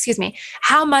quickly, excuse me,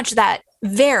 how much that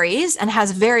varies and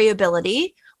has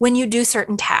variability when you do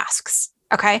certain tasks.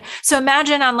 Okay. So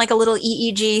imagine on like a little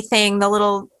EEG thing, the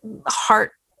little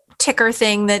heart ticker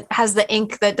thing that has the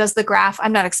ink that does the graph.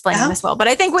 I'm not explaining this well, but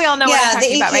I think we all know what I'm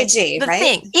talking about, right? The right?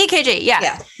 Thing, EKG.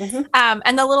 Yeah.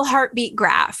 And the little heartbeat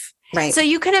graph. Right. So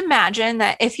you can imagine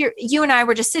that if you and I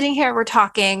were just sitting here, we're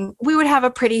talking, we would have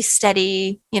a pretty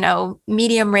steady,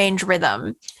 medium range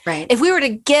rhythm. Right. If we were to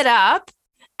get up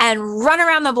and run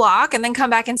around the block and then come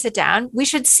back and sit down, we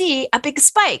should see a big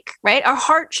spike, right? Our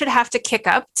heart should have to kick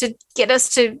up to get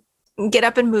us to get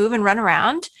up and move and run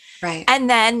around. Right. And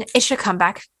then it should come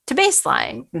back to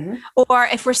baseline. Or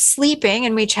if we're sleeping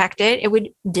and we checked it, it would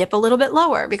dip a little bit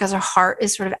lower because our heart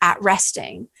is sort of at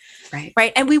resting. Right.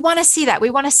 Right. And we want to see that. We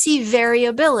want to see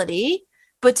variability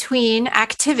between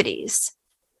activities.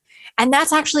 And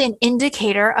that's actually an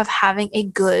indicator of having a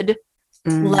good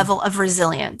level of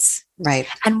resilience. Right.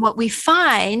 And what we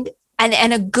find,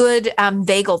 and a good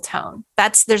vagal tone,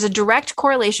 there's a direct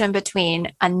correlation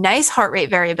between a nice heart rate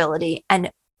variability and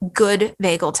good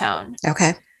vagal tone.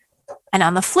 Okay. And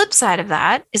on the flip side of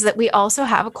that is that we also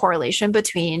have a correlation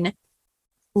between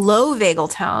low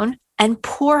vagal tone and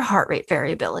poor heart rate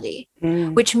variability,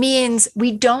 which means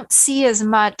we don't see as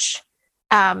much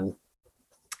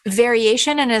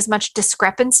variation and as much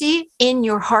discrepancy in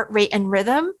your heart rate and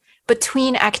rhythm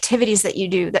between activities that you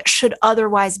do that should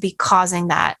otherwise be causing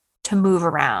that to move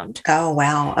around. Oh,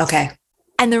 wow. Okay.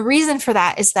 And the reason for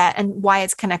that is that, and why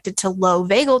it's connected to low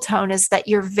vagal tone, is that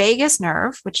your vagus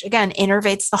nerve, which again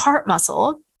innervates the heart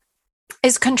muscle,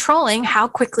 is controlling how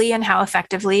quickly and how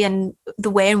effectively and the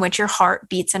way in which your heart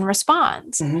beats and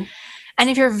responds. And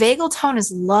if your vagal tone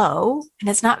is low and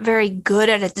it's not very good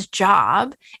at its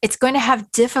job, it's going to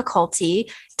have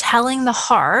difficulty telling the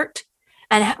heart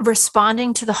and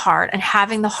responding to the heart and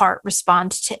having the heart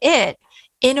respond to it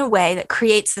in a way that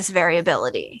creates this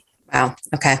variability. Wow.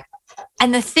 Okay.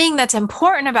 And the thing that's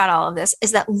important about all of this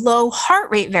is that low heart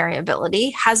rate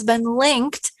variability has been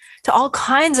linked to all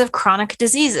kinds of chronic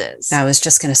diseases. I was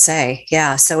just going to say,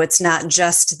 yeah. So it's not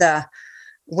just the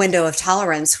window of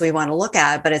tolerance we want to look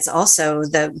at, but it's also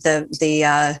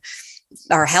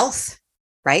our health,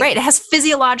 right? Right. It has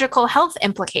physiological health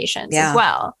implications as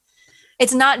well.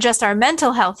 It's not just our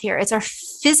mental health here. It's our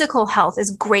physical health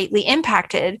is greatly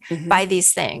impacted by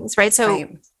these things, right? So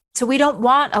we don't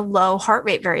want a low heart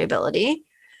rate variability.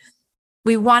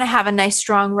 We want to have a nice,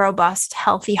 strong, robust,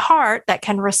 healthy heart that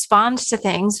can respond to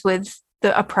things with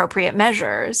the appropriate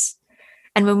measures.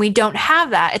 And when we don't have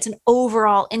that, it's an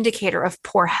overall indicator of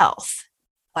poor health.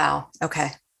 Wow. Okay.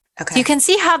 Okay. So you can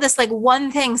see how this like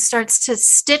one thing starts to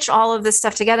stitch all of this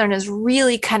stuff together and is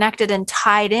really connected and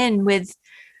tied in with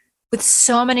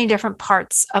so many different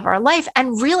parts of our life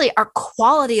and really our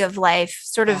quality of life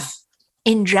sort of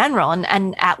in general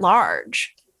and at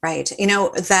large. Right.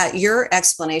 That your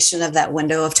explanation of that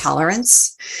window of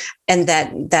tolerance and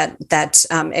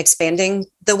that expanding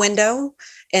the window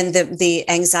and the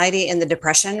anxiety and the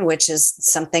depression, which is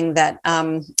something that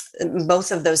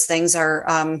both of those things are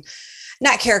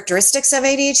not characteristics of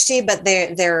ADHD, but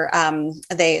they're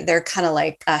kind of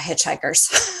like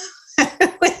hitchhikers.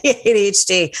 With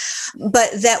ADHD,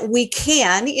 but that we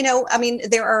can,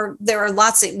 there are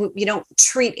lots of, you don't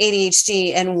treat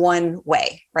ADHD in one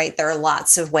way, right? There are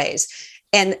lots of ways,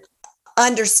 and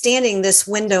understanding this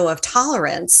window of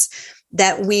tolerance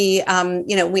that we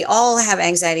all have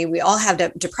anxiety, we all have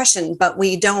depression, but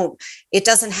it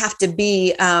doesn't have to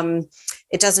be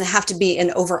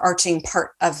an overarching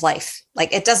part of life.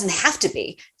 Like it doesn't have to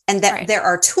be. And that there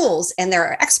are tools and there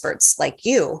are experts like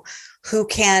you who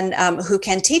can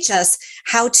teach us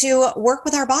how to work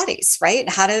with our bodies, right?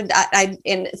 How to,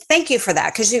 and thank you for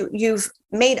that, because you've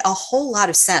made a whole lot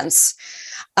of sense.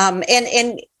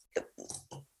 And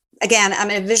again, I'm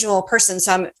a visual person,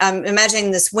 so I'm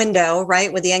imagining this window,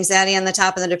 right, with the anxiety on the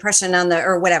top and the depression on the,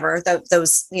 or whatever,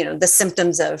 those, the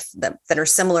symptoms of that are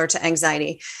similar to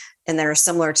anxiety and that are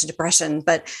similar to depression,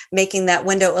 but making that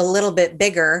window a little bit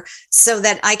bigger so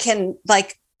that I can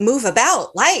like move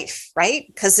about life, right?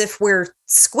 Because if we're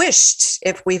squished,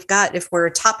 if we're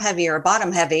top heavy or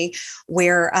bottom heavy,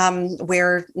 we're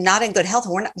not in good health.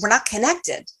 We're not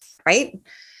connected, right?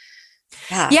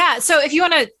 Yeah. So if you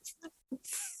want to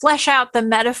flesh out the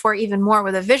metaphor even more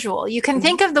with a visual, you can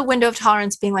think of the window of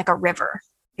tolerance being like a river.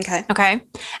 Okay.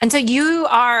 And so you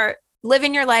are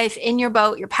living your life in your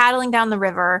boat, you're paddling down the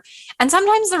river, and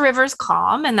sometimes the river's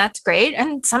calm and that's great.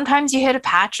 And sometimes you hit a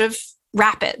patch of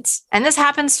rapids. And this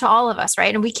happens to all of us,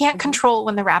 right? And we can't control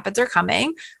when the rapids are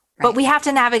coming, but we have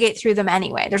to navigate through them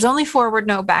anyway. There's only forward,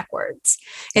 no backwards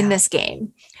in this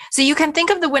game. So you can think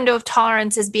of the window of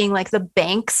tolerance as being like the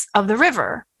banks of the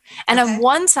river. And on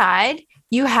one side,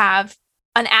 you have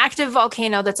an active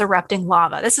volcano that's erupting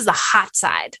lava. This is the hot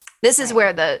side. This is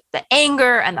where the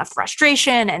anger and the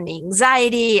frustration and the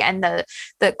anxiety and the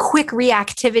quick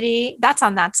reactivity, that's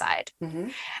on that side.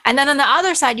 And then on the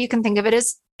other side, you can think of it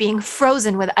as being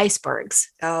frozen with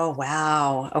icebergs. Oh,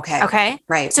 wow. Okay. Okay.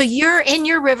 Right. So you're in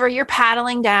your river, you're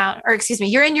paddling down, or excuse me,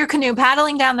 you're in your canoe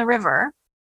paddling down the river.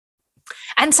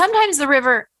 And sometimes the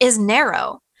river is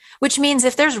narrow, which means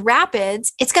if there's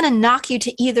rapids, it's going to knock you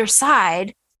to either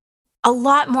side a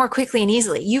lot more quickly and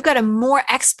easily. You've got to more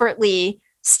expertly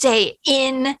stay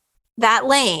in that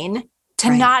lane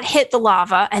to not hit the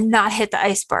lava and not hit the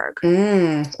iceberg.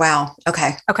 Wow.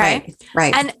 Okay.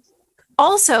 Right. And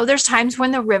also there's times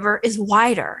when the river is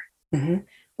wider,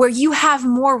 where you have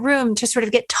more room to sort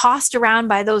of get tossed around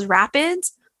by those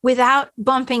rapids without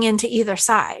bumping into either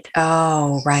side.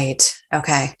 Oh, right.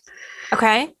 Okay.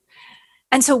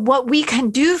 And so what we can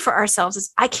do for ourselves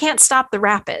is I can't stop the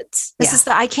rapids. This is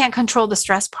I can't control the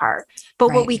stress part.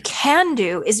 But what we can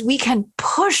do is we can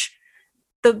push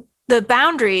the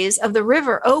boundaries of the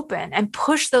river open and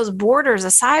push those borders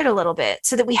aside a little bit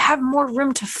so that we have more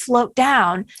room to float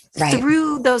down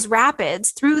through those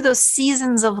rapids, through those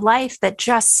seasons of life that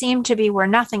just seem to be where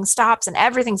nothing stops and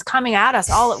everything's coming at us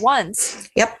all at once.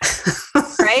 Yep.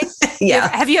 Right? Yeah.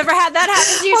 Have you ever had that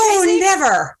happen to you, Tracy?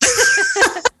 Never.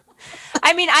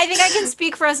 I mean, I think I can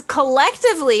speak for us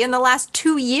collectively in the last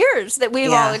 2 years that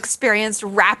we've all experienced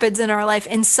rapids in our life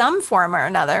in some form or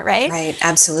another, right? Right,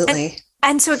 absolutely.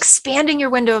 And so expanding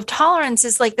your window of tolerance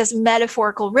is like this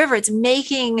metaphorical river. It's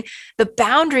making the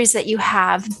boundaries that you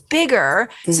have bigger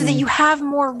so that you have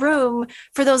more room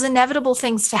for those inevitable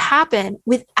things to happen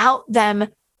without them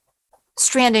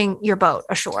stranding your boat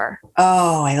ashore.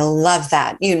 Oh, I love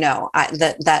that.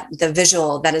 That the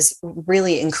visual, that is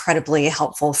really incredibly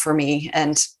helpful for me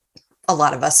and a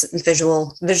lot of us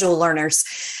visual learners.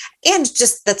 And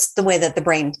just that's the way that the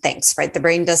brain thinks, right? The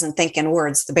brain doesn't think in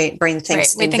words. The brain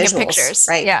thinks in think visuals, of pictures,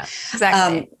 right? Yeah,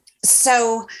 exactly.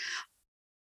 So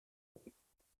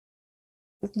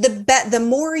the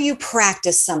more you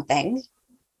practice something,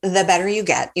 the better you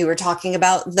get. You were talking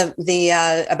about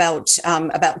about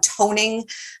toning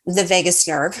the vagus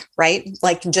nerve, right?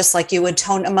 Like just like you would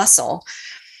tone a muscle.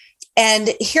 And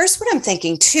here's what I'm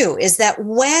thinking too, is that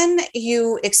when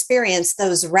you experience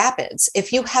those rapids,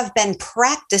 if you have been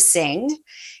practicing,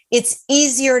 it's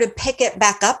easier to pick it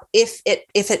back up if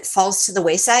it falls to the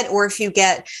wayside, or if you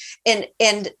get, and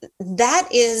that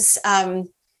is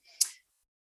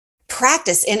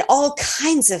practice in all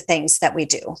kinds of things that we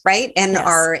do, right? And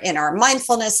in our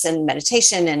mindfulness and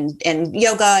meditation and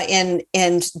yoga and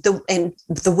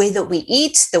the way that we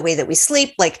eat, the way that we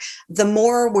sleep, like the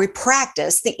more we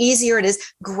practice, the easier it is.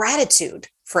 Gratitude,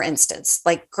 for instance,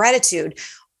 like gratitude,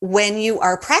 when you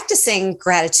are practicing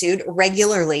gratitude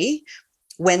regularly,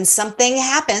 when something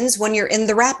happens, when you're in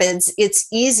the rapids, it's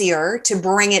easier to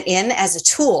bring it in as a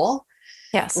tool.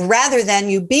 Yes. Rather than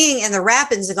you being in the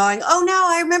rapids and going, oh no,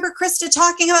 I remember Krista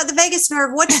talking about the vagus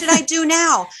nerve. What should I do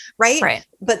now? Right.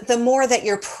 But the more that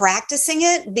you're practicing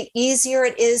it, the easier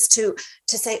it is to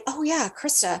say, oh yeah,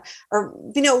 Krista, or,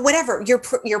 whatever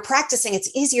you're practicing, it's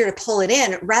easier to pull it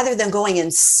in rather than going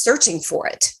and searching for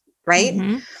it. Right.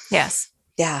 Mm-hmm. Yes.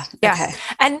 Yeah. Okay.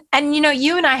 And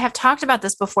you and I have talked about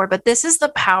this before, but this is the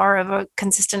power of a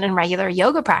consistent and regular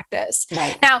yoga practice.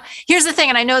 Right. Now, here's the thing,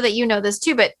 and I know that you know this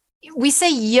too, but we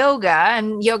say yoga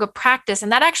and yoga practice,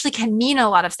 and that actually can mean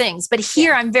a lot of things. But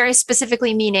here I'm very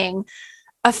specifically meaning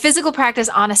a physical practice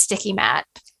on a sticky mat.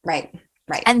 Right.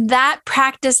 And that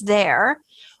practice there,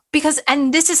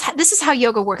 and this is how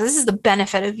yoga works. This is the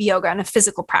benefit of yoga and a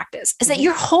physical practice, is that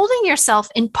you're holding yourself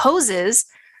in poses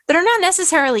that are not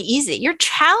necessarily easy. You're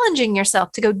challenging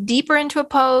yourself to go deeper into a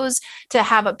pose, to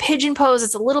have a pigeon pose.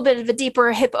 It's a little bit of a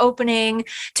deeper hip opening,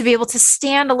 to be able to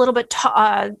stand a little bit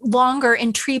longer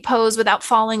in tree pose without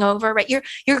falling over, right?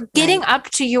 You're getting up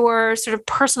to your sort of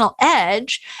personal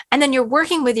edge, and then you're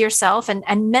working with yourself and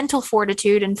mental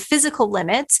fortitude and physical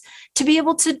limits to be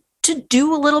able to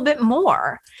do a little bit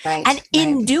more. Right. And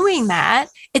in doing that,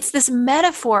 it's this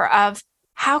metaphor of,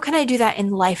 how can I do that in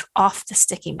life off the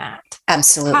sticky mat?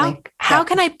 Absolutely. How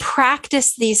can I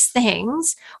practice these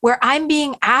things where I'm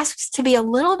being asked to be a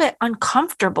little bit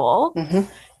uncomfortable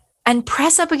and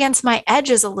press up against my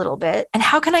edges a little bit? And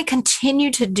how can I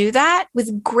continue to do that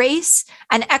with grace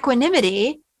and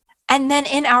equanimity? And then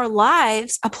in our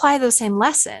lives, apply those same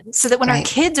lessons so that when our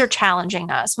kids are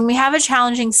challenging us, when we have a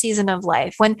challenging season of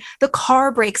life, when the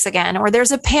car breaks again, or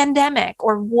there's a pandemic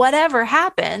or whatever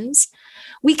happens,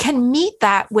 we can meet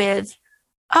that with,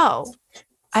 oh,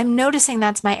 I'm noticing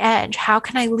that's my edge. How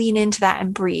can I lean into that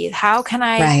and breathe? How can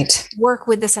I work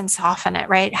with this and soften it,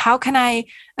 right? How can I,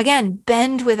 again,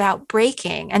 bend without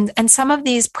breaking? And some of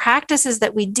these practices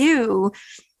that we do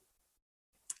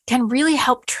can really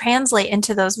help translate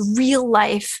into those real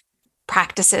life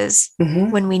practices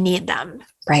when we need them.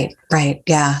 Right.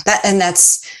 Yeah.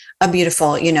 That's a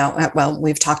beautiful, well,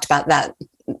 we've talked about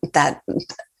that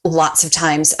lots of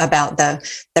times about the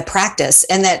practice,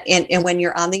 and that and when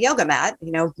you're on the yoga mat,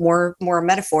 more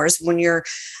metaphors, when you're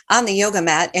on the yoga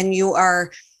mat and you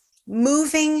are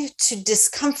moving to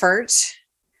discomfort,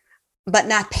 but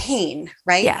not pain,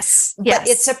 right? Yes. But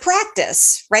it's a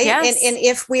practice, right? Yes. And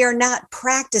if we are not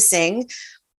practicing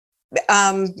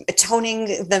toning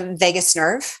the vagus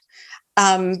nerve,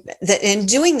 in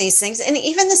doing these things, and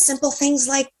even the simple things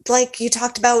like you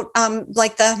talked about,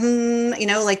 like the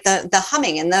like the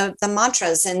humming and the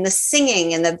mantras and the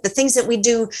singing and the things that we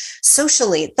do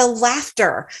socially, the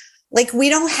laughter, like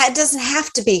it doesn't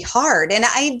have to be hard. And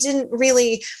I didn't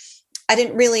really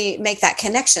make that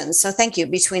connection. So thank you.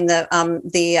 Between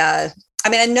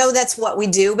I know that's what we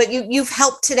do, but you've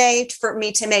helped today for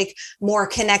me to make more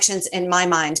connections in my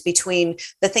mind between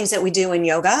the things that we do in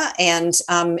yoga and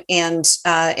in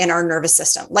our nervous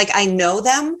system. Like, I know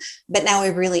them, but now I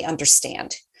really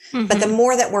understand. But the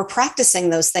more that we're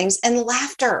practicing those things, and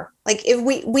laughter, like if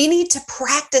we need to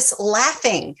practice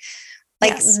laughing.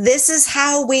 Like, this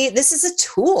is a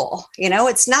tool,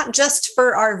 it's not just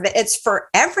it's for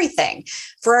everything,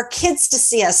 for our kids to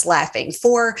see us laughing,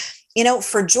 for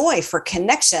joy, for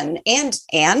connection, and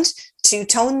to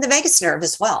tone the vagus nerve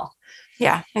as well.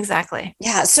 Yeah, exactly.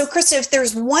 Yeah. So Krista, if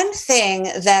there's one thing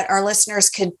that our listeners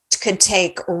could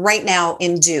take right now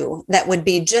and do, that would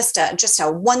be just a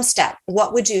one step,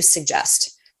 what would you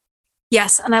suggest?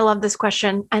 Yes. And I love this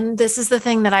question. And this is the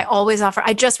thing that I always offer.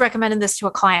 I just recommended this to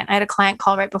a client. I had a client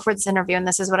call right before this interview, and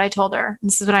this is what I told her.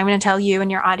 This is what I'm going to tell you and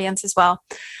your audience as well.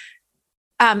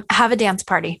 Have a dance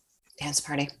party. Dance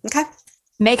party. Okay.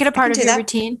 Make it a part of your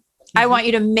routine. I want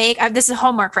you to this is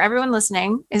homework for everyone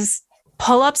listening, is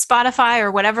pull up Spotify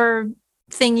or whatever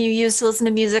thing you use to listen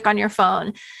to music on your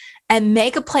phone, and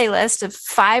make a playlist of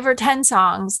 5 or 10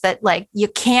 songs that, like, you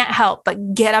can't help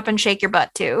but get up and shake your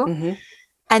butt to.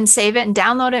 And save it and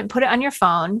download it and put it on your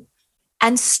phone,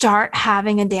 and start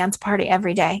having a dance party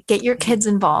every day. Get your kids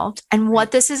involved. And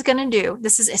what this is going to do,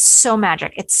 this is so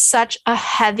magic. It's such a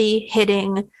heavy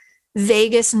hitting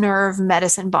vagus nerve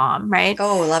medicine bomb, right?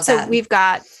 Oh, I love that. So we've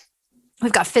got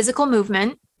physical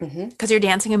movement, because you're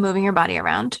dancing and moving your body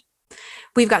around.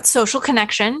 We've got social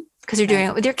connection, because you're doing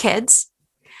it with your kids.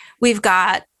 We've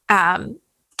got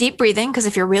deep breathing, because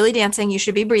if you're really dancing, you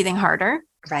should be breathing harder.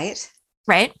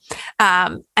 Right.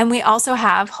 And we also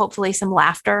have hopefully some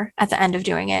laughter at the end of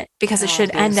doing it, because it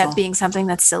should end up being something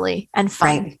that's silly and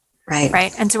fun.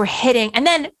 Right. And so we're hitting, and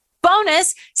then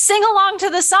bonus, sing along to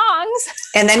the songs.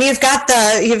 And then you've got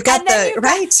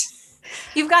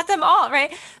them all.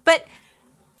 Right. But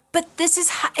this is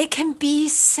how it can be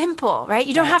simple, right?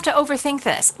 You don't have to overthink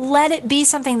this. Let it be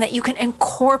something that you can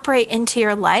incorporate into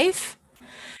your life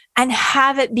and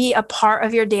have it be a part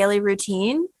of your daily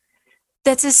routine.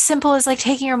 That's as simple as like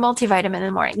taking your multivitamin in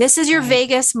the morning. This is your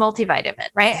Vegas multivitamin,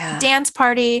 right? Yeah. Dance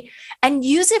party, and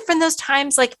use it for those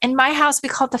times. Like in my house, we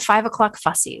call it the 5 o'clock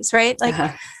fussies, right? Like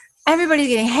everybody's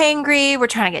getting hangry. We're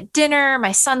trying to get dinner.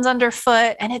 My son's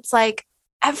underfoot. And it's like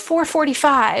at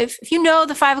 4:45, if you know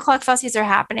the 5 o'clock fussies are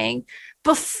happening,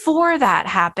 before that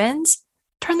happens,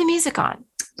 turn the music on.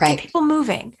 Get people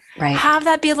moving. Have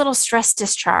that be a little stress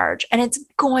discharge. And it's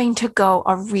going to go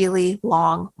a really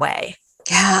long way.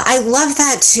 Yeah, I love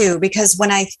that too, because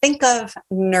when I think of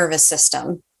nervous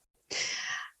system,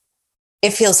 it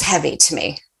feels heavy to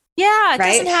me. Yeah, it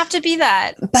doesn't have to be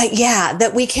that. But yeah,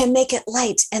 that we can make it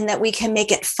light and that we can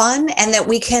make it fun and that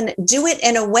we can do it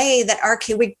in a way that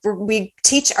we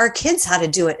teach our kids how to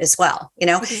do it as well.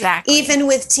 Exactly. Even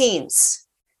with teens,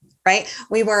 right?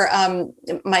 We were,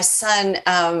 my son,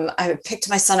 I picked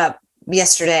my son up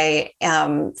yesterday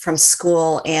from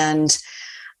school, and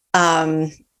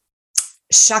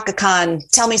Shaka Khan,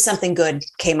 Tell Me Something Good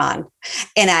came on,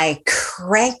 and I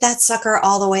cranked that sucker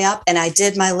all the way up, and I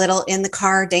did my little in the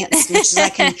car dance as much as I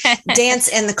can dance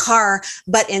in the car,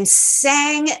 but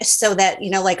sang so that,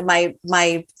 like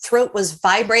my throat was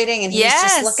vibrating, and he was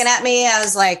just looking at me. I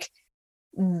was like,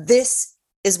 this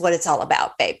is what it's all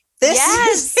about, babe. This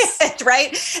is it,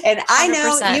 right? And 100%. I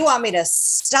know you want me to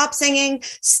stop singing,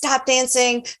 stop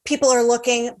dancing. People are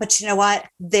looking, but you know what?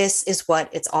 This is what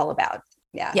it's all about.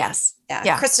 Yeah. Yes.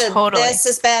 Yeah. Krista, totally. This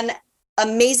has been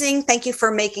amazing. Thank you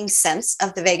for making sense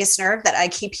of the vagus nerve that I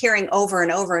keep hearing over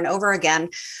and over and over again.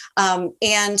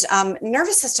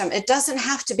 Nervous system, it doesn't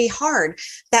have to be hard.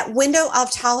 That window of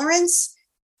tolerance,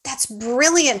 that's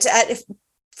brilliant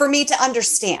for me to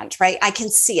understand, right? I can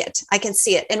see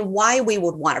it, and why we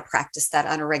would want to practice that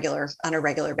on a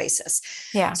regular basis.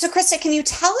 Yeah. So Krista, can you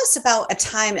tell us about a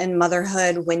time in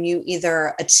motherhood when you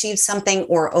either achieved something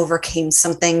or overcame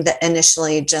something that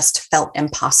initially just felt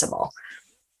impossible?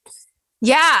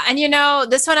 Yeah. And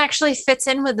this one actually fits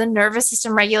in with the nervous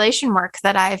system regulation work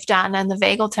that I've done and the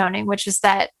vagal toning, which is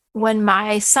that when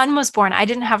my son was born, I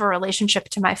didn't have a relationship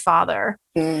to my father.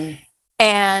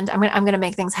 And I'm going to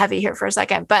make things heavy here for a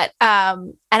second, but,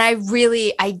 and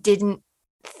I didn't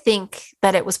think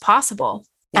that it was possible.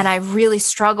 And I really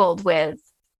struggled with,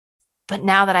 but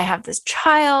now that I have this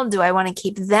child, do I want to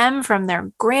keep them from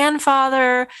their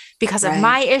grandfather because of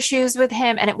my issues with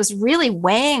him? And it was really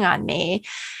weighing on me.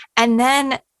 And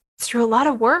then through a lot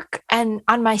of work and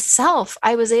on myself,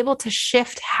 I was able to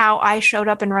shift how I showed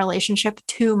up in relationship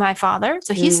to my father.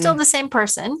 So he's still the same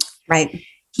person. Right.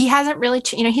 He hasn't really,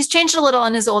 he's changed a little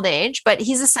in his old age, but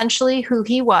he's essentially who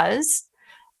he was.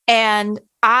 And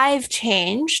I've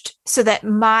changed so that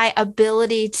my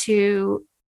ability to,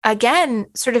 again,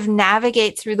 sort of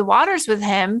navigate through the waters with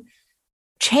him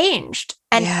changed.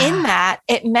 And in that,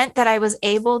 it meant that I was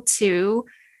able to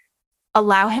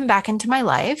allow him back into my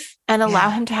life and allow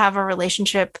him to have a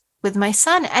relationship with my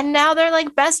son. And now they're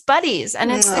like best buddies,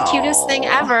 and it's the cutest thing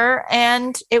ever.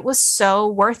 And it was so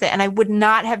worth it. And I would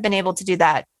not have been able to do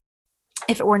that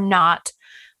if it were not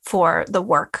for the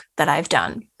work that I've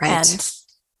done. Right.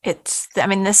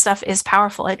 And this stuff is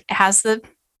powerful. It has the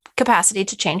capacity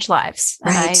to change lives.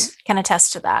 And I can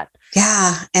attest to that.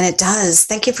 Yeah. And it does.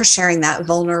 Thank you for sharing that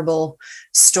vulnerable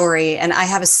story. And I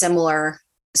have a similar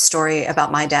story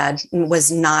about my dad. Was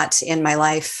not in my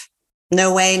life.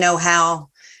 No way, no how.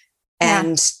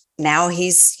 And now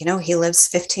he's, he lives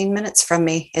 15 minutes from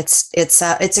me.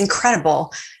 It's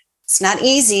incredible. It's not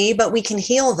easy, but we can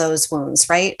heal those wounds,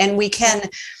 right? And we can,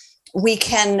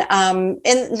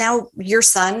 and now your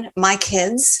son, my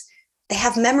kids, they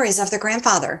have memories of their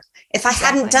grandfather. If I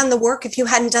hadn't done the work, if you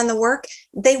hadn't done the work,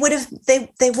 they would have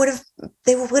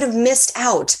missed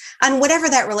out on whatever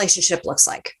that relationship looks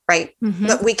like, right? Mm-hmm.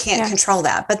 But we can't control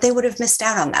that, but they would have missed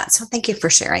out on that. So thank you for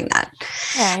sharing that.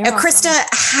 Yeah, Krista,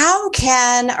 how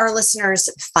can our listeners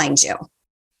find you?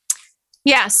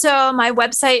 Yeah. So my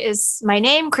website is my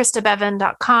name,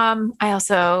 KristaBevan.com. I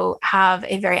also have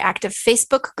a very active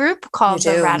Facebook group called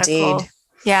the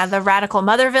Radical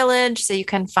Mother Village. So you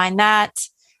can find that.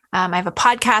 I have a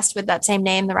podcast with that same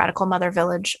name, the Radical Mother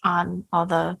Village, on all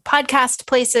the podcast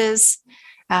places.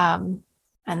 And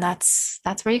that's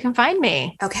where you can find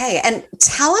me. Okay. And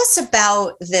tell us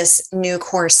about this new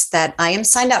course that I am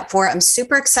signed up for. I'm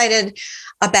super excited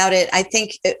about it. I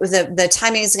think the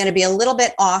timing is going to be a little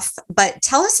bit off, but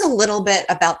tell us a little bit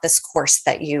about this course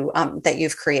that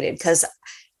you've created, because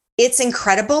it's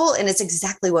incredible and it's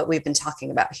exactly what we've been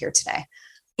talking about here today.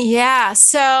 Yeah.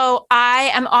 So I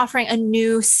am offering a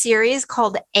new series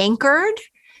called Anchored.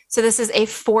 So this is a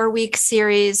 4-week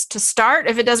series to start.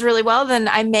 If it does really well, then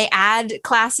I may add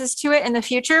classes to it in the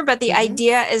future. But the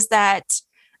idea is that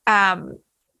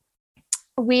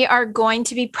we are going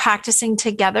to be practicing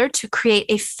together to create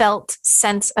a felt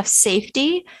sense of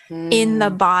safety in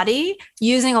the body,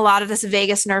 using a lot of this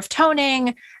vagus nerve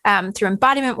toning through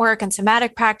embodiment work and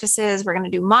somatic practices. We're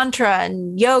going to do mantra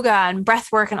and yoga and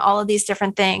breath work and all of these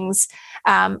different things,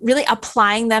 really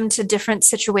applying them to different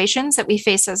situations that we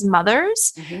face as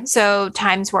mothers. Mm-hmm. So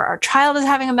times where our child is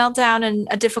having a meltdown and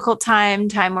a difficult time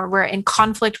where we're in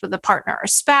conflict with a partner or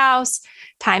spouse,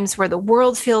 times where the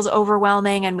world feels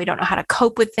overwhelming and we don't know how to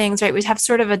cope with things, right? We have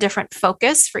sort of a different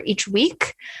focus for each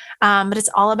week. But it's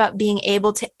all about being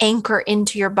able to anchor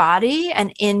into your body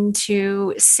and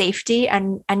into safety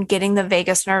and getting the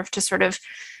vagus nerve to sort of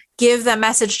give the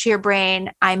message to your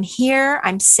brain, I'm here,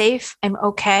 I'm safe, I'm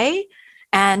okay,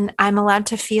 and I'm allowed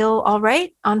to feel all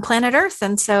right on planet Earth.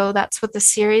 And so that's what the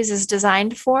series is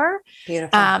designed for.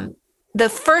 Beautiful. The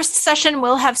first session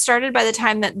will have started by the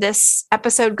time that this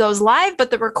episode goes live, but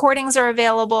the recordings are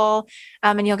available,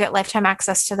 and you'll get lifetime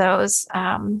access to those.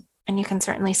 And you can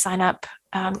certainly sign up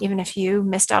even if you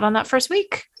missed out on that first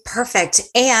week. Perfect.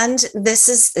 And this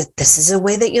is a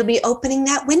way that you'll be opening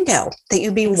that window, that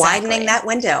you'll be widening that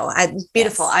window.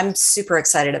 Beautiful. Yes. I'm super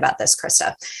excited about this,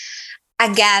 Krista.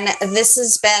 Again, this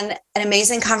has been an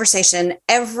amazing conversation.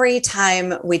 Every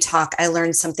time we talk, I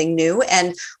learn something new,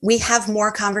 and we have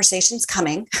more conversations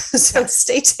coming. So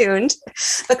stay tuned.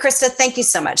 But Krista, thank you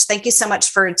so much. Thank you so much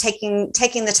for taking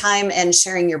the time and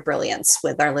sharing your brilliance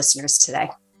with our listeners today.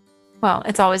 Well,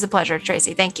 it's always a pleasure,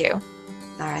 Tracy. Thank you.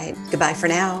 All right. Goodbye for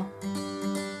now.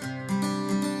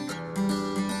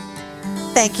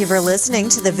 Thank you for listening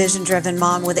to the Vision Driven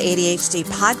Mom with ADHD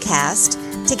podcast.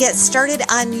 To get started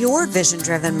on your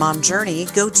vision-driven mom journey,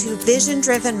 go to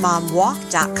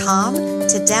visiondrivenmomwalk.com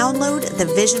to download the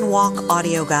Vision Walk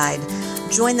audio guide.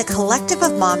 Join the collective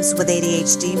of moms with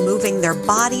ADHD moving their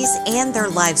bodies and their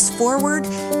lives forward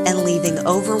and leaving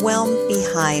overwhelm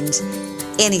behind.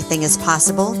 Anything is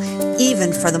possible,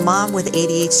 even for the mom with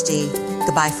ADHD.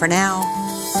 Goodbye for now.